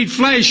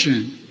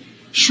 Greedflation.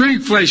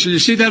 Shrinkflation. You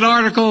see that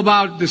article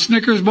about the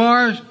Snickers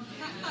bars?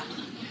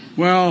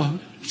 Well,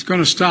 it's going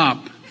to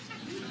stop.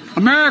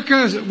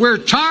 America, we're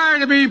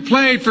tired of being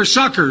played for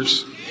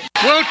suckers.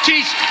 We'll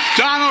teach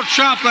Donald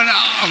Trump a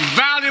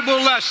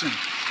valuable lesson.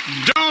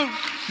 Don't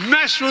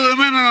mess with the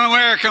women in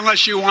America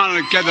unless you want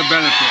to get the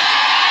benefit.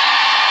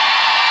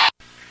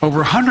 Over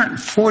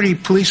 140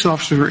 police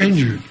officers were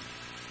injured.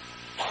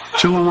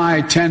 Jill and I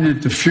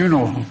attended the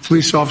funeral of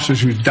police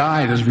officers who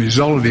died as a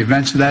result of the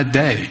events of that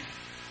day.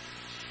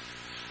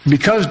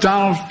 Because of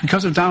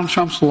Donald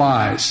Trump's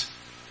lies,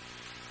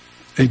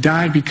 they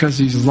died because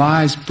these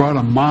lies brought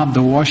a mob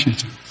to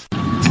Washington.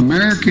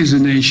 America is a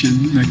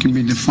nation that can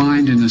be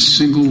defined in a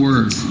single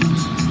word.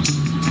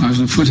 I was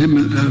going to put him.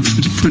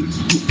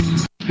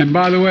 And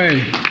by the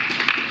way,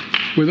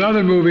 with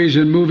other movies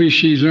and movies,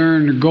 she's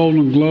earned a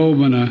Golden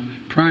Globe and a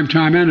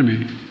Primetime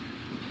Emmy.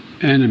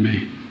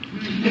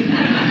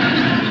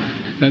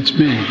 That's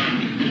me.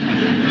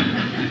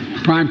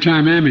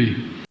 Primetime Emmy.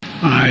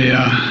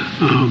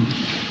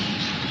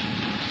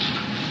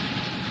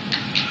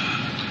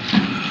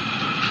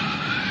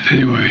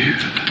 Anyway,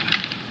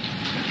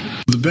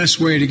 the best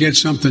way to get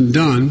something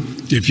done,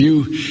 if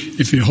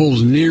it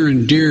holds near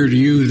and dear to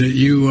you that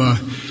you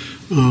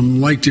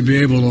like to be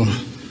able to,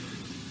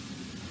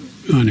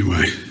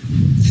 anyway,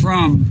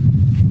 from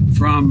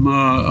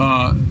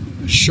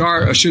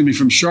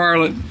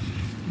Charlotte,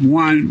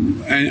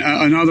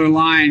 another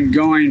line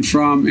going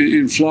from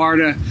in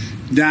Florida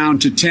down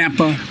to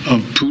Tampa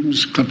of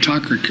Putin's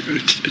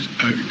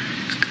kleptocracy.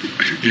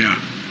 Yeah.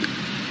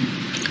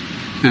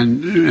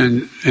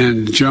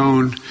 And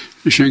Joan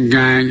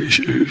Shengang,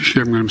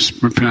 I'm going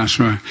to pronounce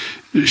right,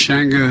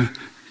 Shanga,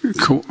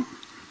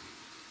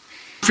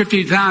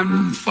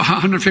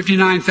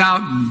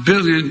 $159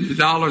 billion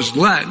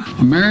let.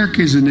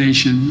 America is a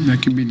nation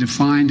that can be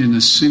defined in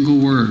a single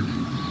word.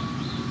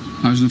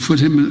 I was going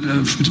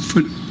to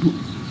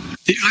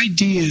the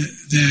idea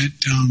that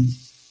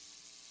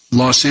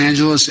Los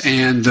Angeles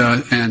and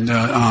what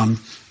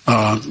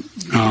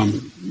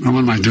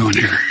am I doing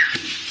here?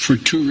 For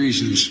two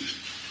reasons.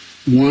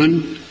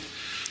 One,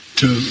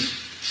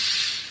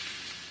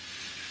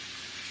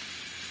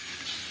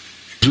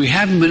 we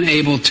haven't been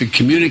able to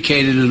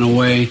communicate it in a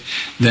way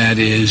that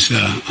is,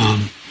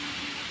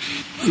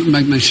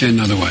 let me say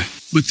another way.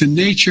 But the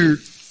nature,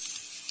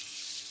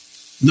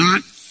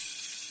 not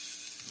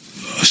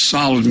a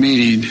solid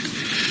meeting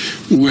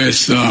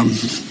with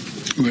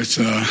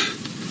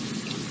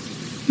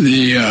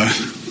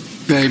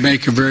they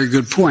make a very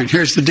good point.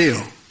 Here's the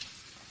deal.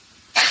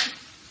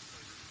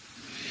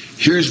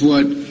 Here's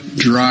what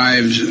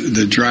drives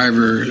the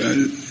driver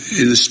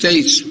in the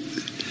states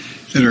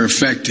that are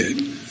affected.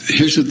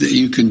 Here's what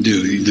you can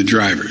do, the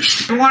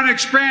drivers. We want to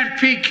expand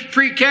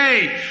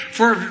pre-K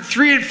for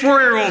 3- and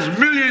 4-year-olds,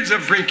 millions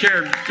of pre-K.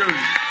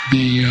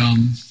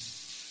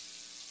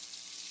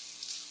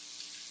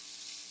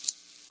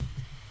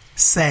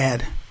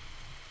 Sad.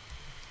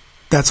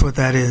 That's what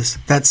that is.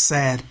 That's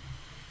sad.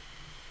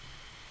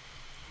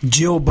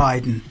 Jill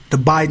Biden, the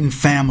Biden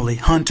family,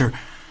 Hunter,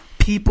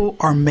 people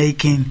are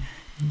making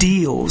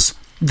deals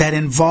that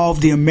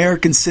involve the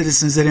American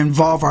citizens, that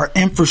involve our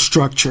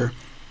infrastructure,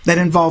 that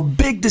involve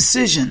big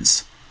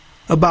decisions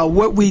about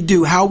what we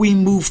do, how we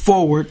move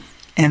forward,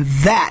 and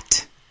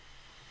that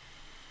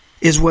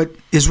is what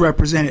is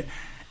represented.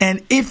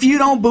 And if you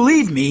don't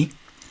believe me,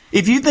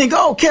 if you think,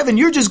 oh, Kevin,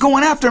 you're just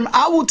going after him,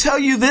 I will tell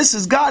you this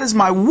as God is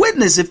my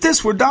witness. If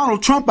this were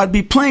Donald Trump, I'd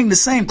be playing the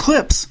same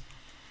clips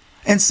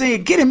and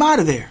saying, get him out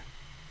of there.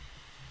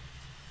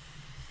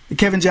 The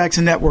Kevin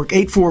Jackson Network,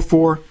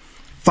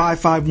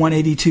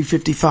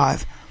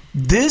 844-551-8255.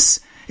 This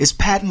is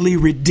patently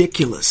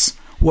ridiculous,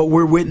 what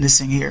we're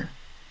witnessing here.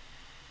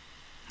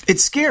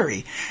 It's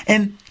scary.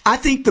 And I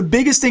think the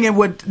biggest thing, and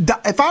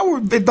if I were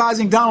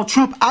advising Donald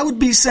Trump, I would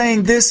be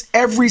saying this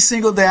every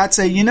single day. I'd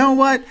say, you know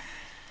what?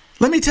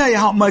 Let me tell you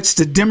how much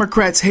the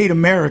Democrats hate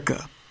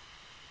America.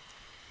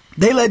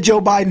 They let Joe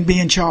Biden be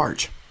in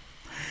charge.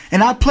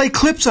 And I'd play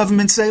clips of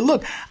him and say,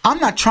 look, I'm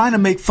not trying to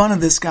make fun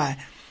of this guy,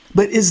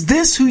 but is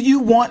this who you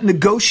want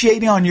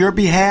negotiating on your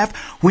behalf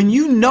when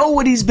you know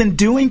what he's been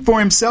doing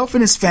for himself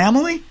and his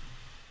family?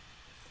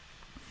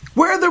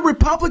 Where are the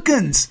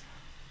Republicans?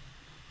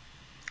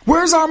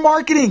 Where's our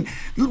marketing?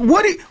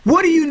 What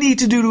do you need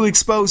to do to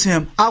expose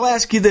him? I'll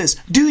ask you this.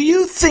 Do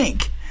you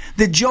think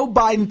that Joe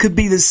Biden could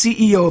be the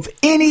CEO of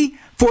any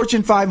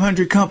Fortune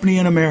 500 company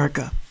in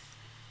America?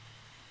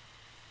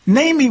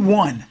 Name me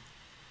one.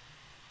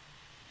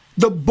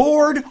 The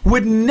board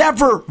would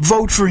never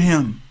vote for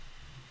him.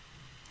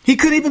 He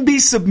couldn't even be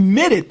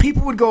submitted.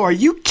 People would go, are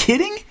you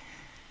kidding?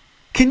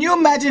 Can you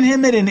imagine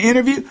him at an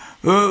interview?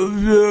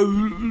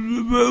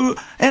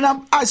 And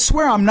I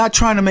swear I'm not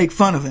trying to make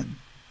fun of him.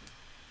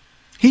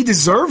 He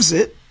deserves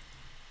it.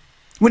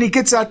 When he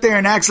gets out there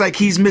and acts like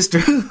he's Mr.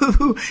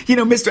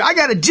 Mr. I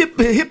got a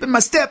hip in my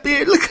step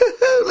here.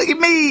 Look at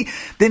me.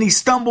 Then he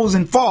stumbles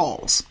and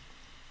falls.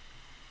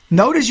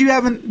 Notice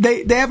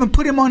they haven't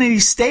put him on any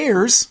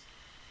stairs.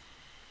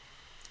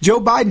 Joe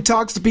Biden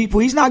talks to people.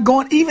 He's not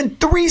going even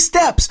 3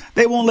 steps.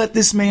 They won't let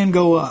this man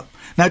go up.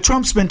 Now,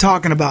 Trump's been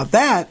talking about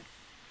that.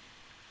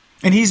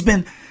 And he's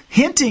been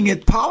hinting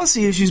at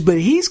policy issues, but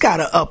he's got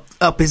to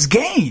up his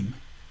game.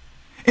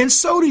 And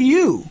so do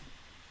you.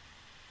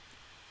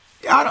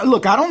 I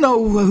don't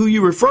know who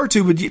you refer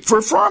to, but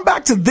referring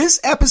back to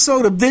this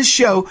episode of this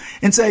show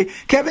and say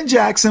Kevin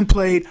Jackson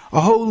played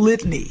a whole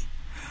litany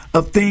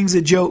of things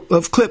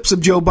of clips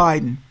of Joe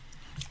Biden.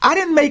 I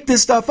didn't make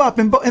this stuff up.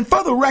 And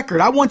for the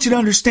record, I want you to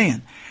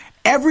understand,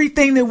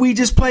 everything that we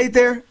just played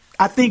there,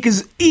 I think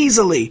is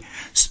easily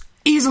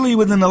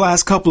within the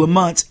last couple of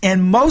months,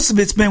 and most of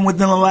it's been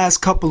within the last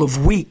couple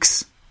of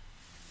weeks.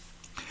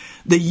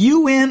 The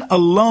UN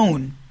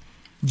alone,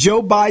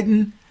 Joe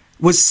Biden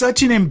was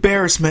such an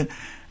embarrassment.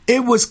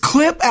 It was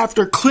clip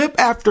after clip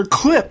after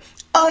clip,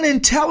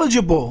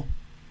 unintelligible.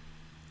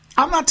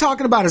 I'm not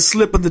talking about a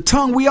slip of the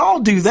tongue. We all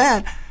do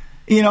that.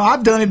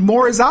 I've done it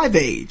more as I've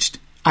aged.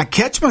 I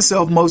catch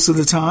myself most of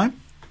the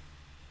time.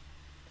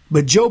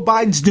 But Joe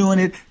Biden's doing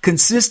it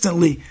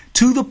consistently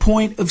to the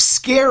point of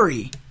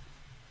scary.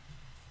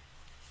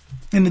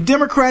 And the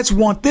Democrats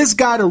want this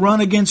guy to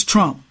run against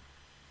Trump.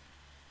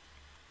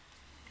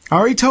 I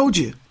already told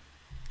you.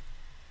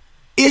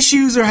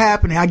 Issues are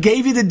happening. I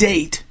gave you the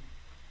date.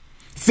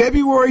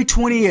 February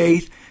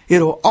 28th,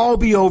 it'll all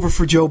be over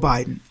for Joe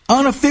Biden.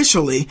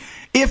 Unofficially,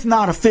 if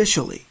not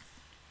officially.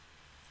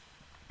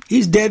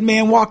 He's dead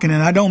man walking,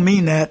 and I don't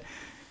mean that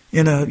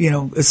in a,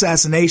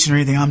 assassination or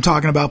anything. I'm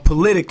talking about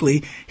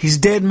politically. He's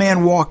dead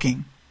man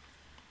walking.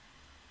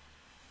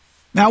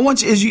 Now, I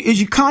want you, as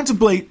you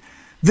contemplate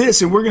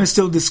this, and we're going to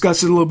still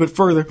discuss it a little bit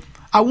further,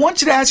 I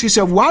want you to ask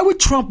yourself, why would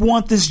Trump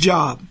want this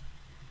job?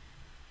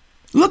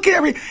 Look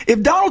at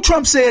if Donald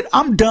Trump said,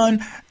 I'm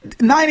done,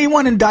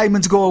 91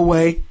 indictments go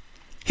away,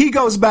 he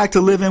goes back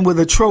to living with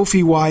a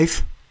trophy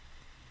wife.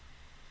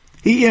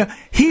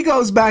 He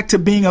goes back to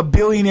being a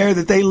billionaire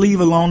that they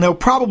leave alone. They'll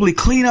probably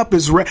clean up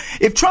his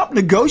if Trump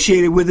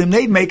negotiated with him,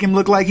 they'd make him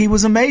look like he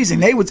was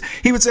amazing.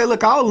 He would say,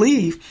 look, I'll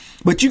leave,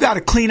 but you got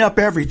to clean up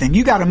everything.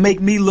 You got to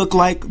make me look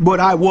like what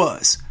I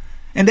was.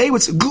 And they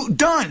would say,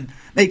 done.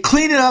 They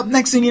clean it up.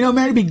 Next thing you know,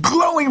 man, there'd be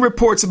glowing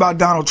reports about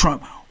Donald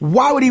Trump.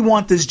 Why would he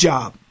want this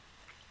job?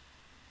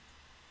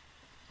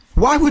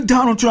 Why would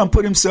Donald Trump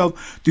put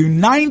himself through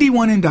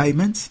 91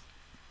 indictments?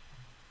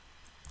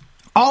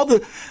 All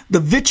the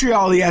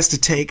vitriol he has to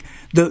take,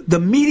 the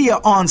media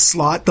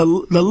onslaught, the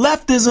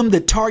leftism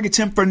that targets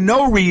him for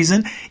no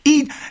reason.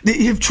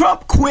 If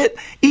Trump quit,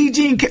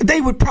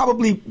 they would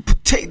probably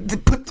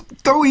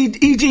throw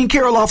E. Jean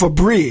Carroll off a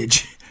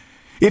bridge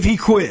if he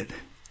quit.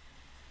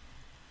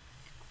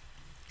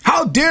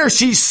 How dare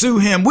she sue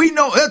him? We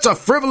know that's a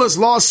frivolous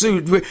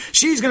lawsuit.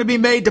 She's going to be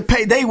made to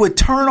pay. They would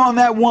turn on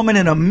that woman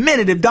in a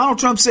minute if Donald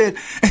Trump said,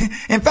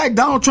 in fact,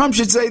 Donald Trump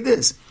should say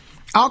this: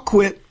 I'll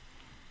quit.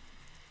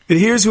 But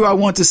here's who I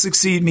want to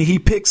succeed me. He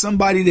picks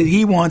somebody that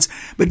he wants,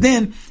 but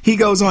then he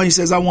goes on. He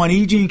says, I want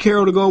E. Jean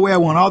Carroll to go away. I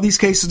want all these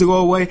cases to go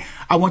away.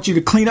 I want you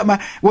to clean up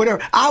my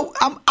whatever.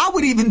 I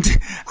would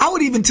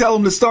even tell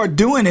him to start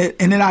doing it,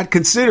 and then I'd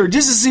consider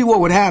just to see what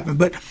would happen.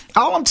 But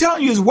all I'm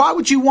telling you is, why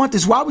would you want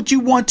this? Why would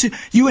you want to?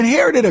 You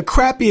inherited a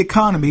crappy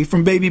economy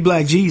from baby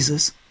black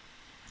Jesus,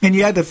 and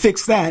you had to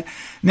fix that.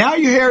 Now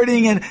you're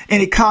inheriting an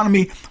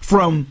economy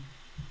from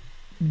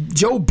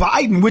Joe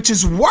Biden, which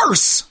is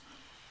worse.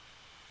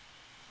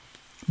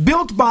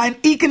 Built by an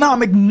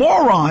economic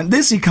moron,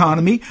 this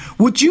economy.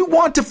 Would you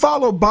want to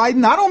follow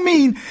Biden? I don't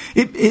mean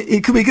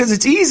it because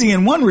it's easy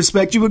in one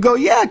respect. You would go,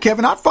 yeah,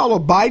 Kevin, I'd follow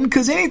Biden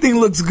because anything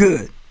looks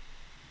good.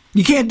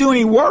 You can't do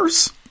any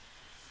worse.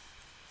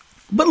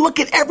 But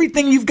look at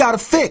everything you've got to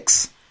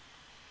fix.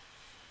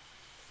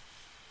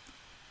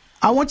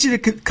 I want you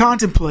to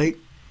contemplate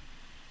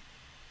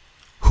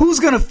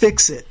who's going to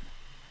fix it.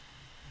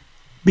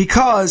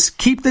 Because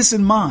keep this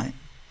in mind.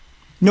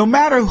 No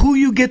matter who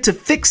you get to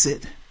fix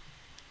it,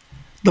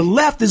 the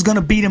left is going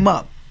to beat him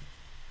up.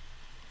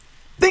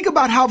 Think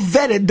about how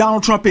vetted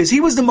Donald Trump is.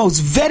 He was the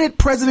most vetted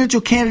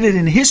presidential candidate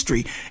in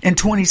history in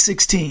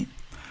 2016.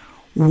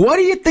 What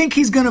do you think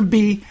he's going to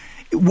be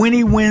when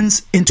he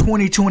wins in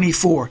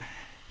 2024?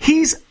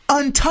 He's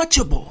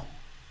untouchable.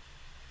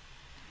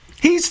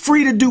 He's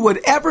free to do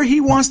whatever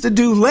he wants to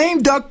do.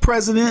 Lame duck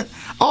president.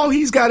 All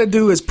he's got to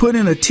do is put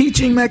in a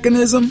teaching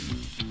mechanism.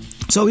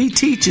 So he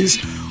teaches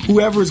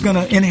whoever is going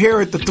to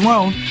inherit the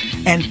throne,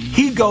 and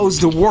he goes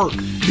to work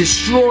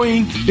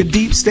destroying the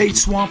deep state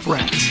swamp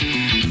rats.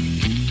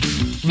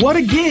 What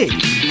a gig.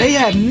 They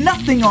had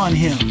nothing on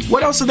him.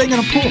 What else are they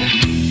going to pull?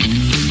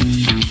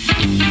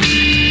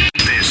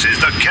 This is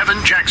the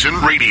Kevin Jackson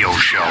Radio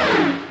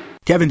Show.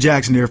 Kevin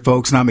Jackson here,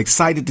 folks, and I'm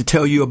excited to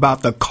tell you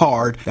about the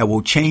card that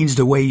will change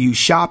the way you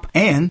shop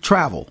and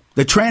travel.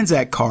 The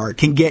Transact card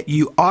can get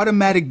you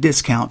automatic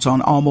discounts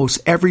on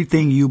almost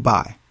everything you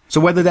buy. So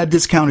whether that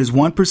discount is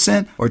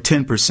 1% or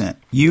 10%,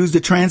 use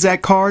the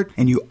Transact card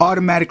and you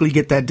automatically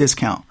get that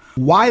discount.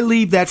 Why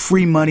leave that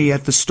free money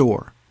at the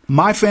store?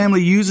 My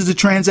family uses the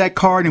Transact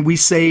card and we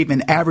save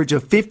an average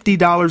of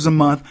 $50 a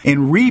month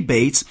in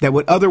rebates that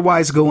would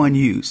otherwise go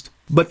unused.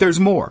 But there's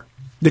more.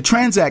 The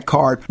Transact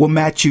card will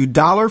match you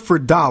dollar for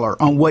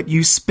dollar on what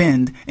you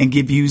spend and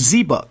give you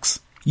Z-Bucks.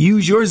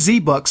 Use your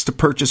Z-Bucks to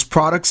purchase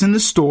products in the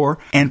store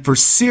and for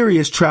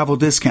serious travel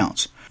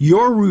discounts.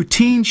 Your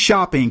routine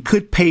shopping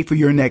could pay for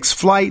your next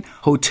flight,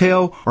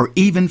 hotel, or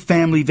even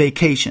family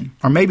vacation,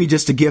 or maybe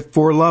just a gift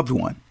for a loved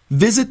one.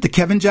 Visit the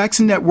Kevin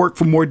Jackson Network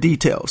for more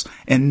details.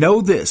 And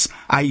know this,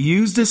 I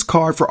use this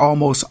card for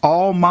almost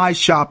all my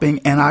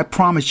shopping, and I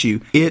promise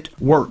you, it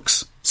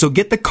works. So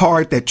get the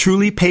card that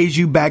truly pays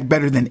you back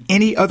better than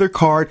any other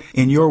card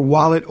in your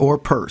wallet or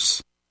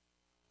purse.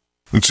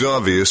 It's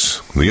obvious.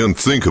 The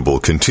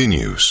unthinkable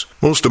continues.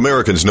 Most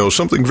Americans know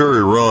something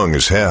very wrong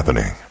is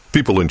happening.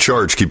 People in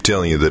charge keep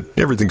telling you that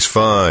everything's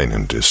fine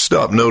and to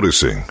stop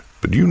noticing.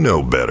 But you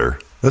know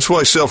better. That's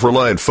why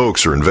self-reliant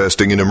folks are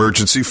investing in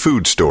emergency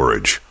food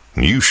storage.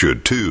 And you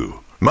should too.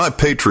 My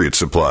Patriot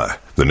Supply,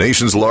 the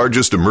nation's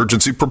largest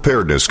emergency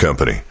preparedness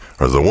company,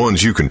 are the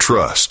ones you can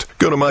trust.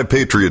 Go to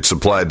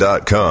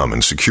MyPatriotSupply.com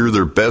and secure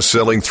their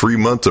best-selling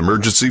 3-month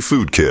emergency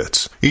food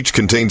kits. Each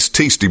contains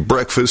tasty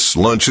breakfasts,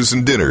 lunches,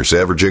 and dinners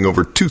averaging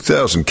over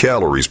 2,000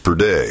 calories per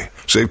day.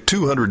 Save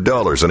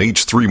 $200 on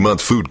each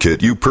 3-month food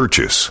kit you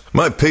purchase.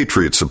 My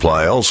Patriot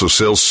Supply also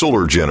sells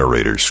solar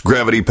generators,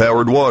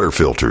 gravity-powered water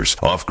filters,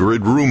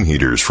 off-grid room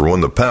heaters for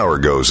when the power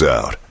goes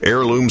out,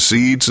 heirloom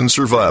seeds, and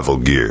survival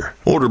gear.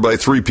 Order by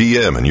 3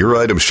 p.m. and your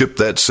items ship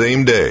that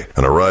same day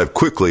and arrive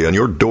quickly on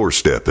your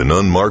doorstep in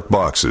unmarked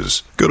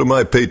boxes. Go to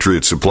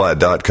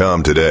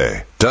MyPatriotSupply.com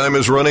today. Time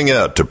is running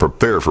out to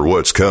prepare for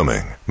what's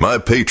coming.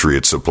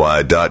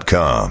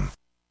 MyPatriotSupply.com.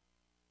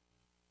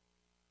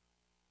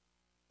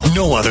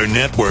 No other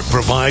network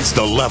provides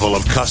the level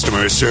of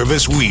customer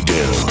service we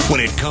do. When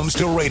it comes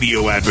to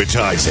radio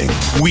advertising,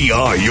 we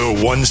are your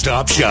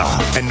one-stop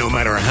shop. And no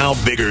matter how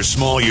big or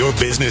small your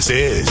business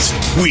is,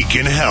 we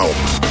can help.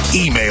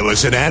 Email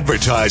us at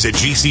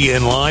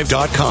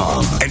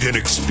advertise@gcnlive.com, and an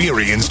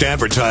experienced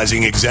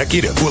advertising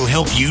executive will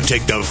help you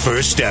take the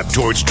first step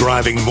towards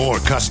driving more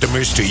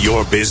customers to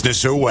your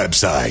business or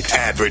website.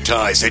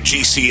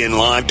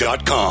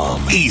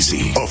 Advertise@gcnlive.com.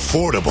 Easy,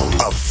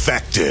 affordable,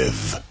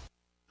 effective.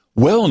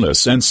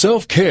 Wellness and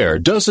self-care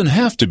doesn't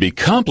have to be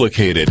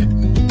complicated.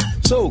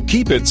 So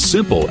keep it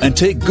simple and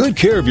take good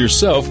care of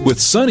yourself with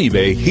Sunny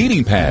Bay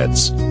heating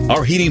pads.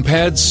 Our heating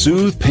pads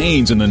soothe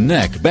pains in the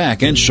neck,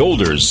 back, and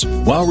shoulders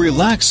while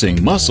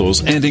relaxing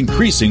muscles and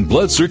increasing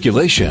blood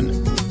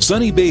circulation.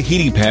 Sunny Bay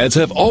heating pads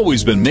have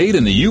always been made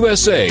in the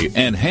USA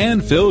and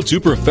hand-filled to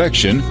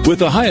perfection with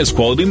the highest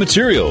quality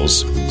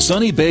materials.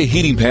 Sunny Bay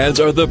heating pads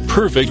are the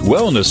perfect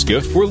wellness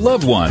gift for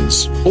loved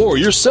ones or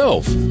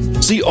yourself.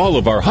 See all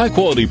of our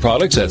high-quality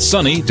products at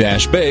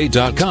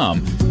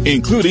sunny-bay.com,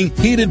 including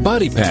heated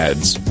body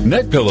pads,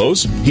 neck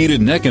pillows,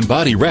 heated neck and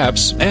body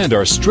wraps, and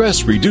our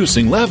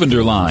stress-reducing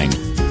lavender line.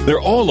 They're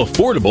all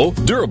affordable,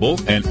 durable,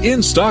 and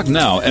in stock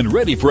now and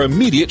ready for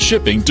immediate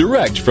shipping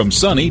direct from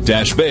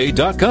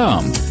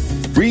sunny-bay.com.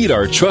 Read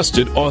our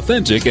trusted,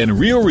 authentic, and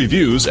real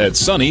reviews at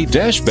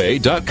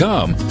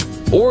sunny-bay.com,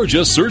 or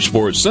just search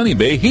for Sunny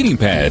Bay Heating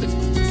Pad.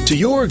 To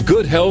your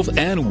good health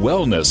and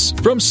wellness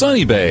from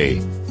Sunny Bay.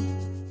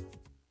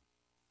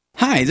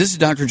 Hi, this is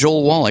Dr.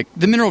 Joel Wallach,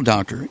 the Mineral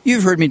Doctor.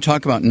 You've heard me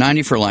talk about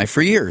 90 for Life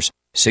for years.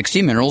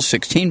 60 minerals,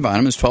 16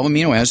 vitamins, 12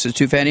 amino acids,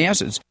 2 fatty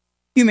acids.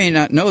 You may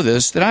not know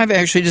this, that I've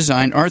actually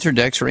designed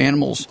Arthrodex for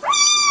animals.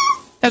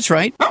 That's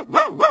right.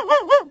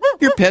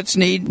 Your pets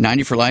need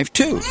 90 for Life,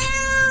 too.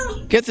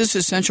 Get this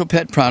essential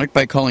pet product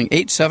by calling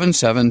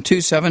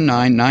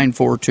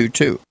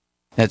 877-279-9422.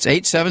 That's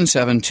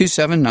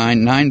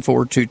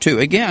 877-279-9422.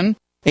 Again,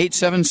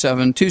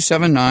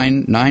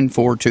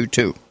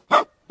 877-279-9422.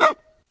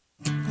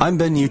 I'm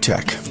Ben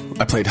Utek.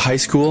 I played high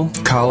school,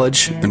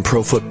 college, and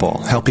pro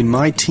football, helping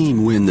my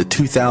team win the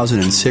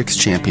 2006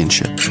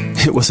 championship.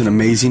 It was an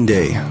amazing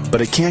day,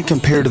 but it can't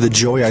compare to the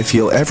joy I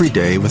feel every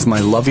day with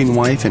my loving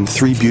wife and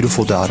 3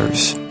 beautiful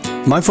daughters.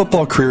 My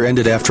football career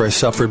ended after I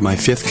suffered my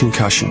 5th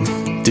concussion.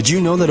 Did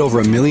you know that over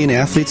 1 million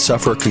athletes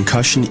suffer a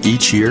concussion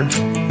each year?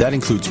 That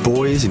includes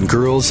boys and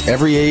girls,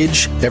 every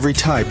age, every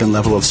type and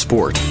level of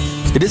sport.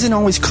 It isn't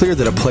always clear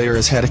that a player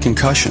has had a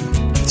concussion,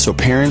 so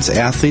parents,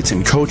 athletes,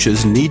 and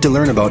coaches need to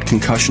learn about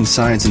concussion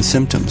signs and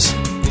symptoms.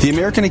 The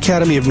American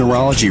Academy of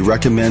Neurology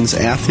recommends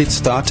athletes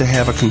thought to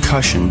have a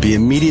concussion be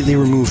immediately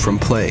removed from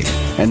play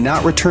and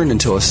not returned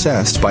until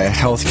assessed by a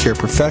healthcare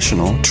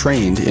professional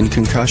trained in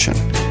concussion.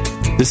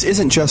 This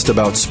isn't just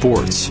about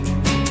sports.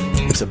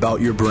 It's about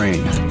your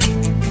brain.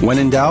 When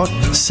in doubt,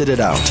 sit it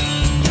out.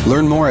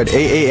 Learn more at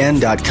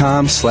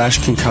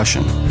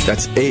AAN.com/concussion.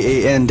 That's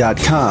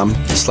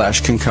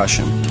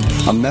AAN.com/concussion.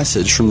 A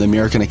message from the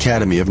American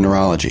Academy of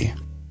Neurology.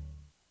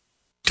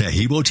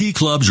 Tahibo Tea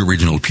Club's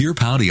original Pure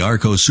Pau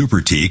d'Arco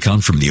Super Tea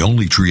comes from the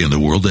only tree in the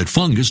world that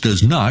fungus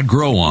does not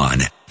grow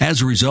on.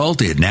 As a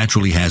result, it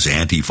naturally has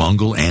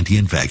antifungal,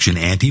 anti-infection,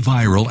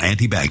 antiviral,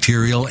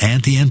 antibacterial,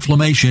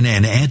 anti-inflammation,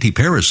 and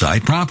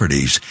anti-parasite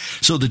properties.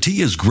 So the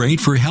tea is great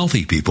for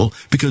healthy people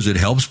because it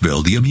helps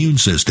build the immune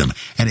system,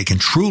 and it can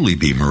truly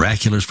be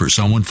miraculous for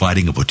someone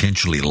fighting a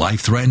potentially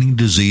life-threatening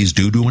disease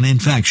due to an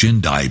infection,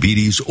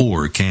 diabetes,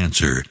 or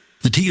cancer.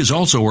 The tea is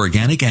also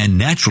organic and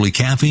naturally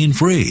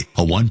caffeine-free.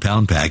 A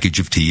 1-pound package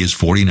of tea is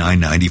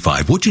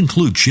 $49.95, which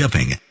includes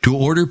shipping. To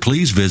order,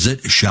 please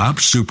visit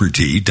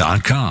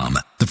shopsupertea.com.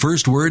 The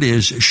first word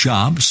is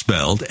shop,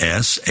 spelled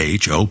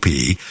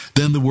S-H-O-P,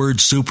 then the word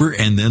super,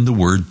 and then the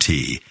word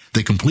tea.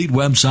 The complete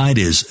website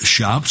is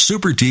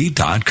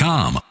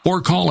shopsupertea.com,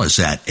 or call us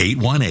at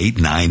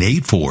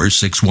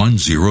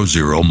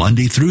 818-984-6100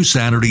 Monday through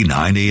Saturday,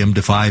 9 a.m.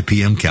 to 5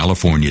 p.m.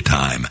 California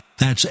time.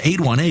 That's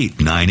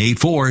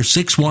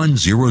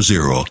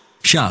 818-984-6100.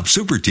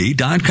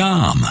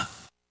 Shopsupertea.com.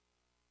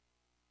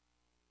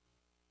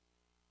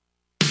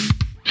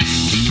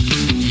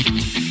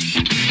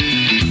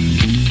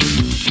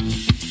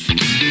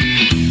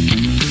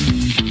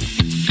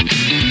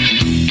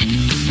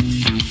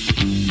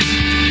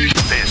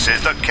 This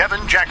is the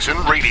Kevin Jackson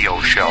Radio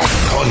Show.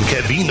 Con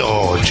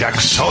Kevino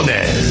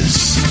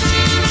Jacksones.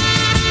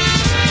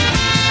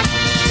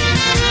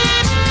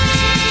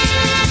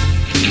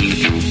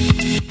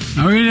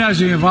 Now, even as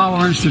we evolve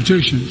our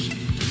institutions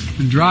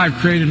and drive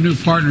creative new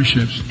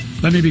partnerships,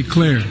 let me be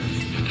clear.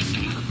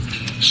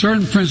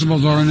 Certain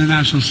principles of our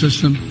international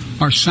system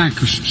are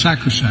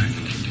sacrosanct.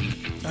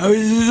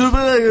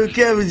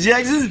 Kevin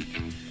Jackson,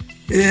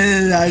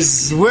 and I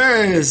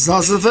swear,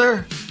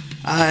 Saucifer,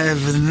 I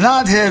have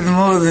not had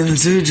more than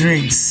 2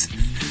 drinks.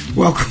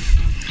 Welcome.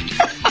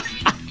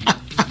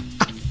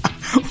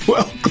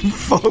 Welcome,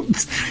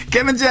 folks.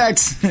 Kevin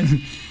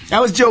Jackson.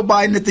 That was Joe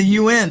Biden at the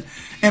UN.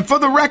 And for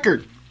the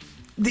record,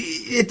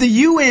 at the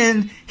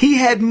UN, he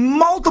had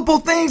multiple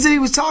things that he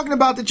was talking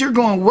about that you're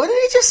going, what did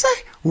he just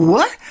say?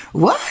 What?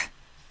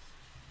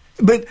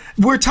 But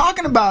we're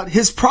talking about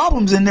his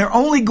problems, and they're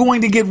only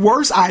going to get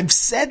worse. I've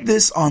said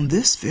this on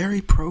this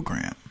very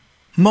program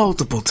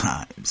multiple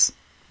times.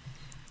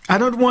 I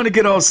don't want to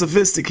get all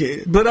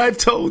sophisticated, but I've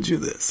told you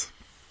this.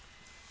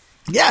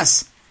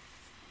 Yes.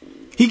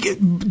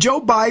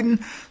 Joe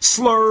Biden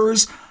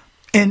slurs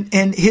and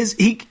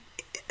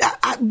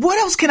what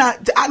else can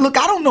I look,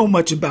 I don't know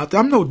much about that.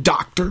 I'm no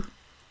doctor.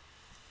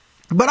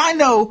 But I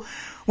know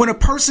when a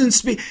person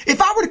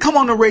if I were to come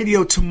on the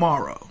radio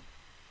tomorrow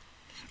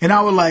and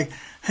I were like,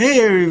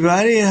 hey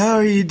everybody, how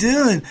are you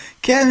doing?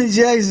 Kevin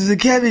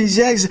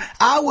Jackson,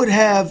 I would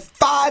have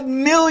 5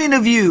 million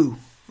of you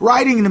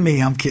writing to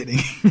me. I'm kidding.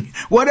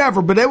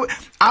 Whatever. But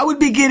I would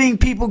be getting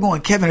people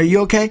going, Kevin, are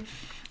you okay?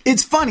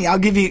 It's funny. I'll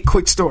give you a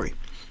quick story.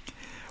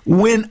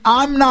 When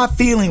I'm not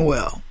feeling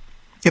well,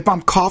 if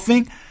I'm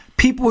coughing,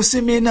 people will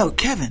send me a note.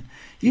 Kevin,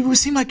 you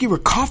seem like you were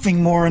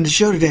coughing more on the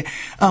show today.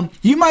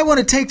 You might want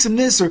to take some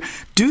this or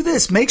do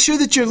this. Make sure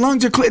that your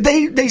lungs are clear.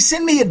 They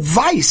send me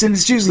advice, and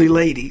it's usually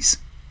ladies.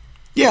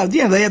 Yeah,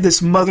 they have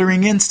this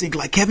mothering instinct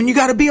like, Kevin, you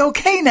got to be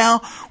okay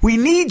now. We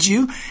need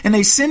you. And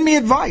they send me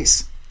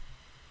advice.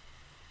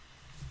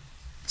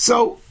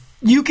 So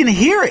you can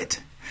hear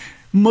it.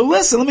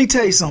 Melissa, let me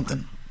tell you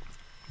something.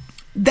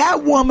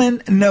 That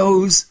woman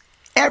knows.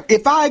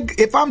 If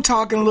I'm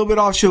talking a little bit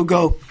off, she'll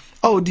go,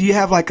 oh, do you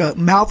have like a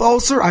mouth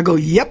ulcer? I go,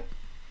 yep.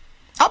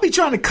 I'll be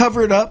trying to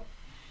cover it up.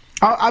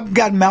 I've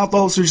got mouth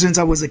ulcers since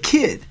I was a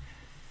kid.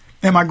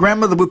 And my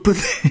grandmother would put,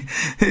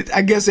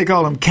 I guess they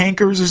call them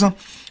cankers or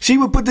something. She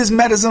would put this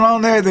medicine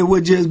on there that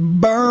would just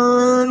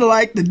burn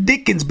like the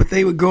dickens, but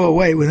they would go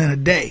away within a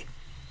day.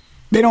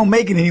 They don't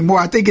make it anymore.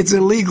 I think it's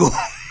illegal.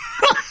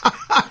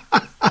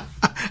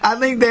 I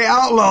think they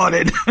outlawed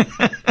it.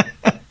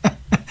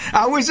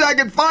 I wish I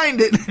could find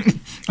it.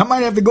 I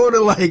might have to go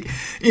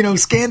to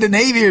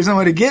Scandinavia or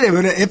somewhere to get it.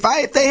 But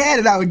if they had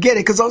it, I would get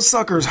it because those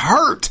suckers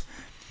hurt.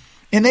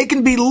 And they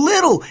can be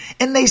little,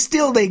 and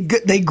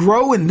they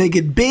grow and they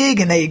get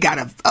big, and they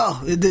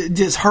it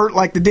just hurt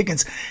like the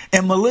dickens.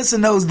 And Melissa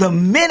knows the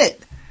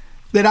minute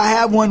that I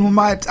have one when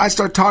I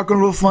start talking a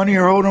little funny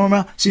or holding my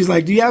mouth, she's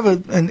like, do you have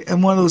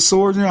one of those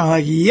sores? And I'm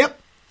like, yep.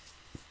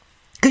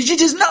 Because you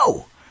just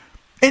know.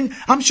 And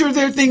I'm sure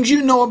there are things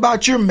you know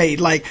about your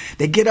mate. Like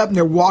they get up and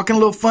they're walking a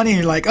little funny, and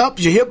you're like, oh,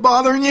 is your hip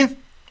bothering you?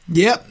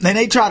 Yep. Then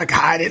they try to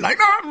hide it like,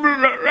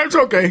 no, that's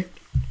okay.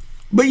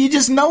 But you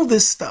just know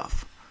this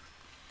stuff.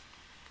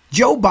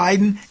 Joe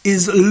Biden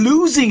is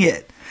losing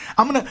it.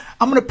 I'm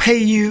gonna pay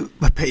you.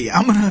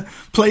 I'm gonna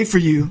play for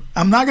you.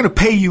 I'm not gonna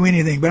pay you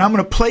anything, but I'm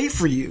gonna play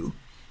for you.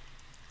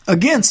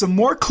 Again, some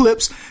more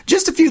clips.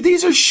 Just a few.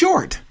 These are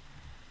short.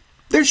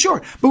 They're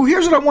short. But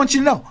here's what I want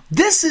you to know.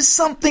 This is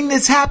something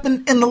that's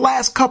happened in the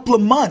last couple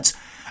of months.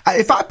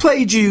 If I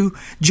played you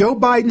Joe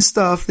Biden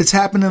stuff that's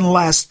happened in the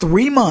last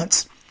 3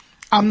 months,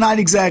 I'm not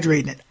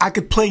exaggerating it. I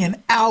could play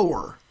an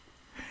hour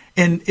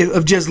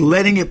of just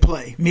letting it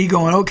play. Me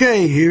going,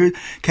 okay, here,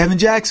 Kevin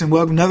Jackson,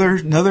 welcome,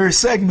 another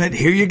segment.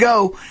 Here you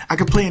go. I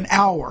could play an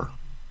hour.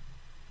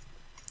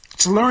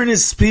 Slurring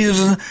his speech,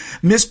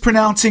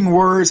 mispronouncing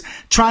words,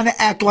 trying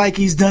to act like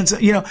he's done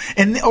something,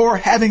 or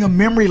having a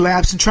memory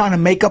lapse and trying to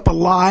make up a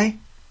lie.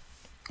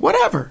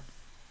 Whatever.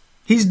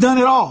 He's done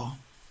it all.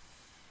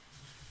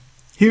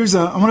 I'm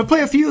going to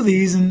play a few of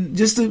these, and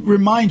just to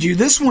remind you,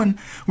 this one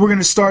we're going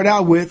to start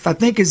out with, I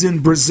think, is in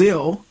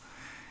Brazil.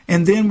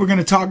 And then we're going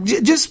to talk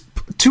just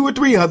 2 or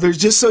 3 others,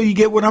 just so you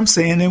get what I'm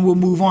saying, and we'll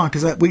move on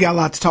because we got a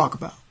lot to talk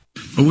about.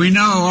 But we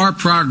know our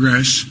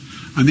progress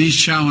on these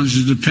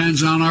challenges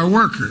depends on our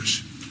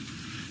workers.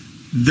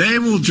 They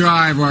will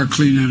drive our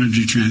clean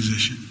energy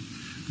transition.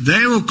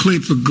 They will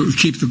keep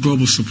the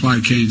global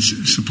supply chain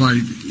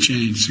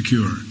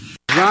secure.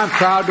 I'm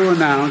proud to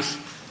announce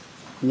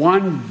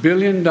 $1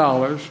 billion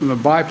from the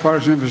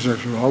bipartisan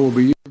infrastructure law will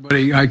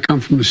be. I come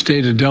from the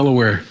state of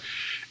Delaware.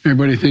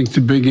 Everybody thinks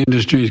the big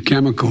industry is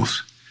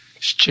chemicals.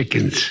 It's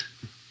chickens.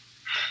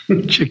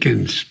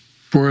 Chickens.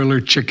 Broiler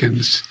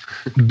chickens.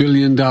 $1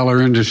 billion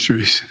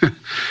industries.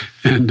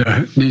 And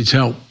needs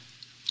help.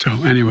 So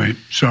anyway,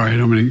 sorry, I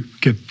don't want to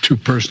get too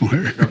personal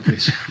here. Okay.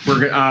 We're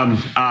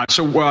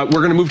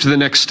going to move to the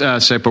next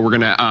set, but we're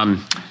going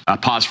to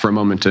pause for a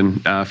moment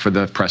and for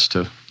the press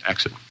to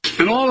exit.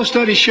 And all the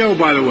studies show,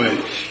 by the way,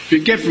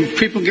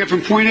 people get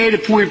from point A to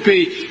point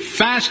B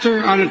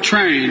faster on a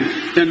train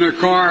than their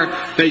car.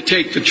 They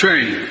take the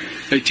train.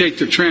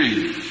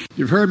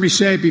 You've heard me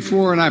say it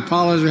before, and I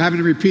apologize for having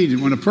to repeat it.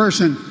 When a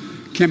person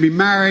can be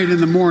married in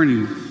the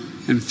morning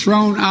and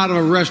thrown out of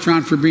a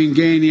restaurant for being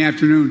gay in the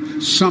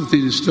afternoon, something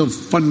is still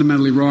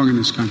fundamentally wrong in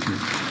this country.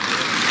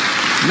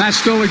 And that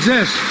still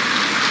exists.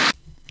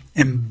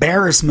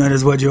 Embarrassment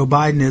is what Joe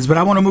Biden is. But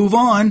I want to move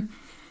on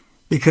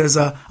because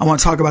I want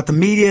to talk about the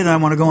media, and I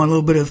want to go on a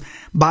little bit of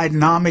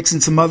Bidenomics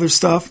and some other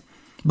stuff.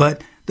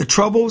 But the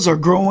troubles are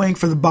growing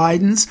for the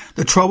Bidens.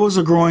 The troubles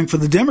are growing for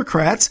the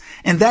Democrats.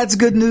 And that's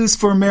good news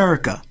for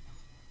America.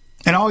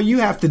 And all you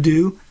have to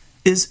do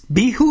is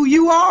be who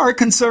you are,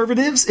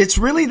 conservatives. It's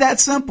really that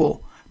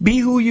simple. Be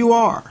who you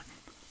are.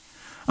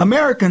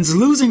 Americans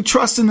losing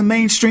trust in the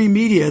mainstream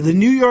media. The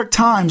New York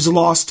Times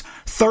lost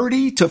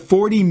 $30 to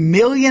 $40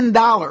 million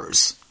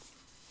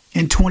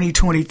in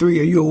 2023.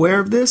 Are you aware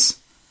of this?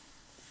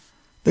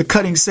 They're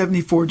cutting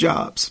 74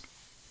 jobs.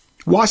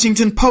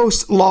 Washington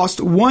Post lost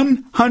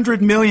 $100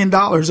 million.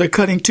 They're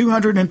cutting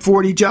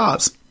 240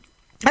 jobs.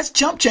 That's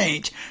chump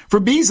change for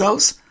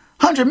Bezos.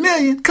 100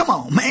 million? Come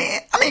on,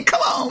 man.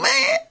 Come on,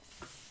 man.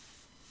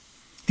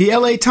 The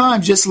LA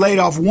Times just laid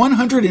off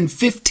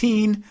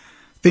 115,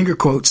 finger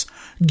quotes,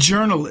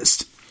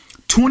 journalists,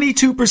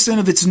 22%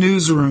 of its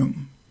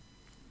newsroom.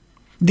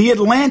 The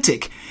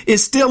Atlantic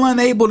is still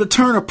unable to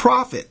turn a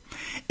profit.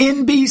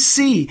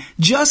 NBC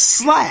just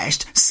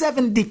slashed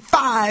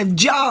 75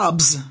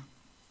 jobs.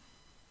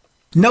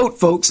 Note,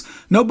 folks,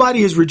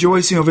 nobody is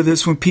rejoicing over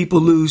this when people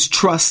lose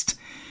trust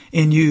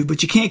in you,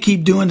 but you can't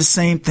keep doing the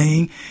same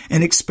thing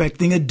and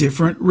expecting a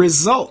different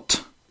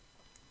result.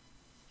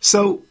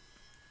 So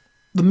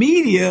the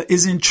media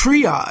is in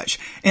triage,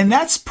 and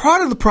that's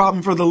part of the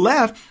problem for the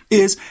left.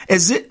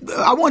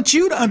 I want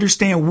you to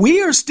understand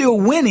we are still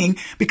winning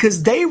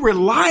because they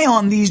rely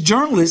on these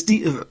journalists,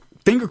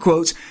 finger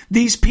quotes,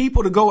 these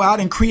people to go out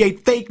and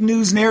create fake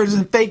news narratives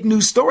and fake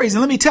news stories.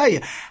 And let me tell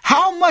you,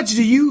 how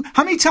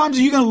many times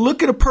are you going to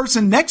look at a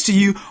person next to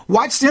you,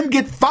 watch them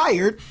get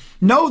fired,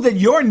 know that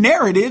your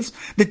narratives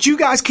that you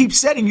guys keep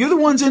setting, you're the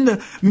ones in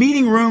the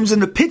meeting rooms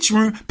and the pitch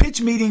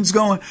meetings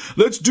going,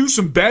 let's do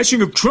some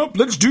bashing of Trump.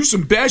 Let's do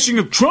some bashing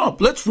of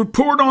Trump. Let's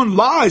report on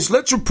lies.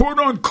 Let's report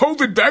on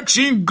COVID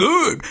vaccine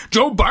good.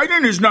 Joe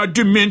Biden is not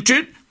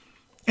demented.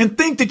 And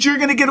think that you're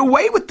going to get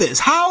away with this.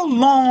 How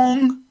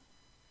long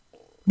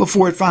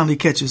before it finally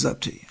catches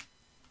up to you?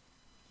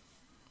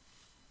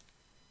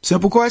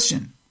 Simple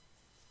question.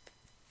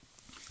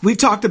 We've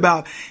talked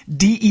about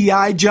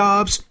DEI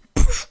jobs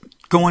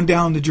going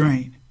down the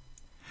drain.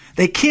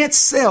 They can't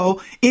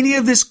sell any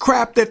of this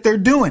crap that they're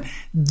doing.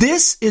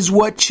 This is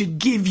what should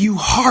give you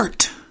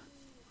heart.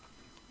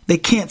 They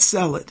can't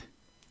sell it.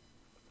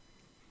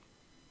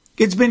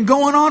 It's been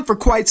going on for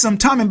quite some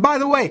time. And by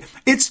the way,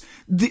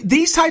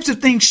 these types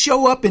of things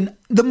show up in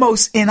the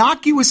most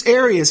innocuous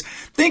areas.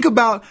 Think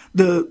about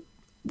the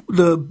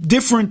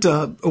different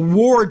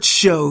award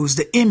shows,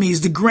 the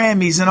Emmys, the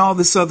Grammys, and all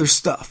this other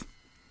stuff.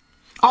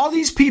 All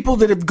these people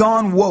that have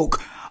gone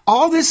woke,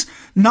 all this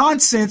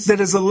nonsense that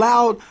has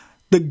allowed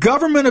the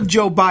government of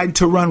Joe Biden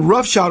to run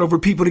roughshod over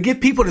people, to get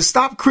people to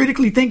stop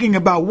critically thinking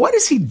about what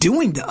is he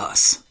doing to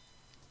us.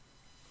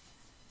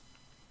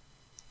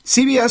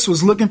 CBS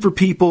was looking for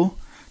people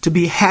to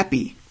be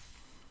happy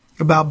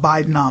about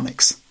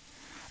Bidenomics.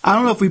 I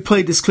don't know if we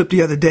played this clip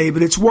the other day,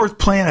 but it's worth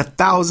playing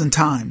 1,000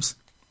 times.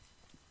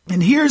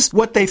 And here's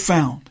what they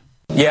found.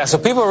 Yeah, so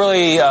people are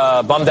really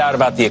bummed out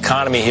about the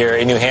economy here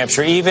in New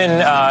Hampshire, even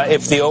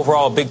if the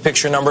overall big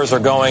picture numbers are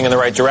going in the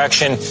right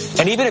direction.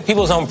 And even if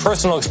people's own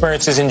personal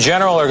experiences in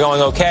general are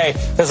going okay,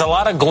 there's a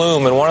lot of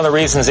gloom. And one of the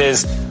reasons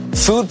is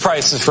food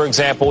prices, for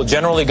example,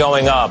 generally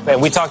going up. And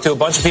we talked to a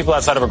bunch of people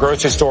outside of a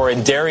grocery store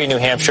in Derry, New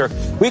Hampshire.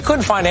 We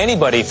couldn't find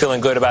anybody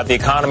feeling good about the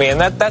economy. And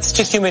that's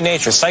just human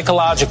nature.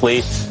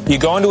 Psychologically, you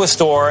go into a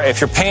store,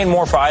 if you're paying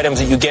more for items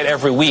that you get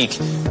every week,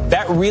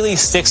 that really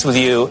sticks with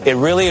you. It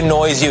really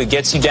annoys you. It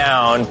gets you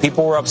down.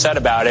 People were upset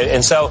about it.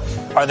 And so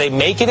are they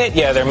making it?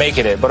 Yeah, they're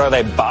making it. But are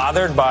they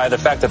bothered by the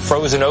fact that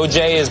frozen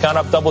OJ has gone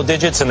up double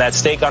digits and that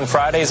steak on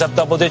Friday is up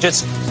double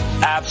digits?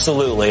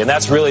 Absolutely. And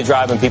that's really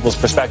driving people's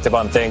perspective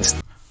on things.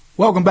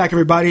 Welcome back,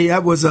 everybody.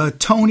 That was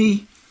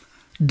Tony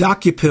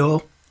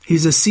Docupil.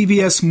 He's a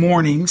CBS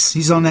Mornings.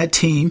 He's on that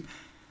team.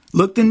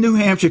 Looked in New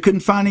Hampshire, couldn't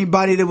find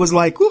anybody that was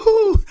like,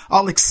 woohoo,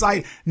 all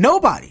excited.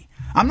 Nobody.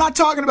 I'm not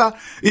talking about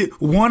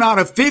 1 out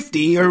of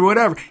 50 or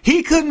whatever.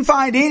 He couldn't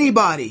find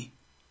anybody.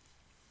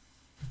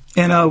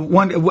 And I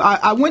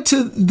went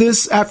to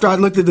this after I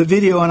looked at the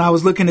video and I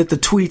was looking at the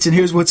tweets, and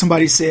here's what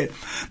somebody said.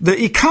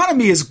 The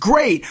economy is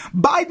great.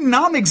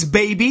 Bidenomics,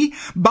 baby.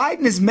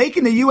 Biden is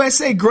making the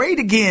USA great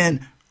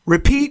again.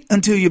 Repeat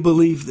until you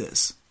believe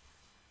this.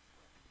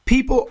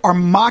 People are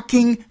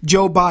mocking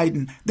Joe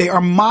Biden. They are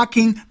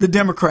mocking the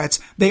Democrats.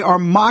 They are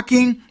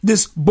mocking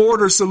this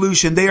border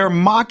solution. They are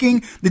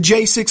mocking the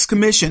J6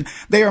 Commission.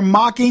 They are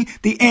mocking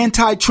the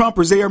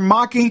anti-Trumpers. They are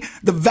mocking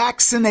the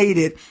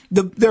vaccinated.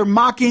 They're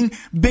mocking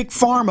Big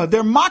Pharma.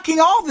 They're mocking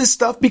all this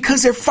stuff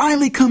because they're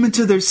finally coming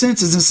to their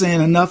senses and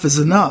saying enough is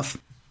enough.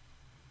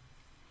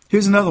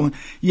 Here's another one.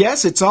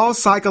 Yes, it's all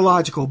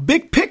psychological.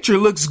 Big picture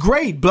looks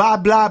great. Blah,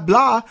 blah,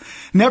 blah.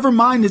 Never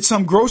mind that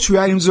some grocery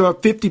items are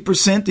up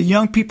 50%. The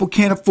young people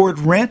can't afford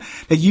rent.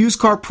 That used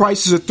car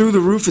prices are through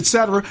the roof,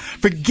 etc.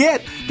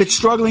 Forget that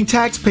struggling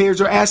taxpayers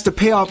are asked to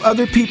pay off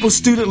other people's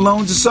student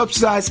loans to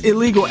subsidize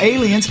illegal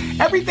aliens.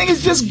 Everything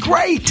is just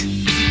great.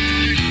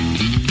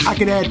 I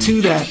could add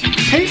to that.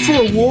 Pay for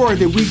a war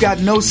that we've got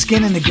no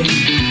skin in the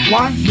game.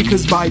 Why?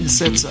 Because Biden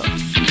said so.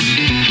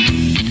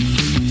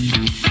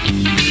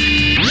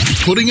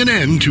 Putting an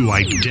end to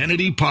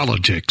identity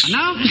politics.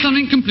 Now for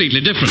something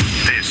completely different.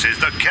 This is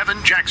the Kevin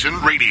Jackson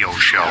Radio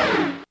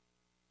Show.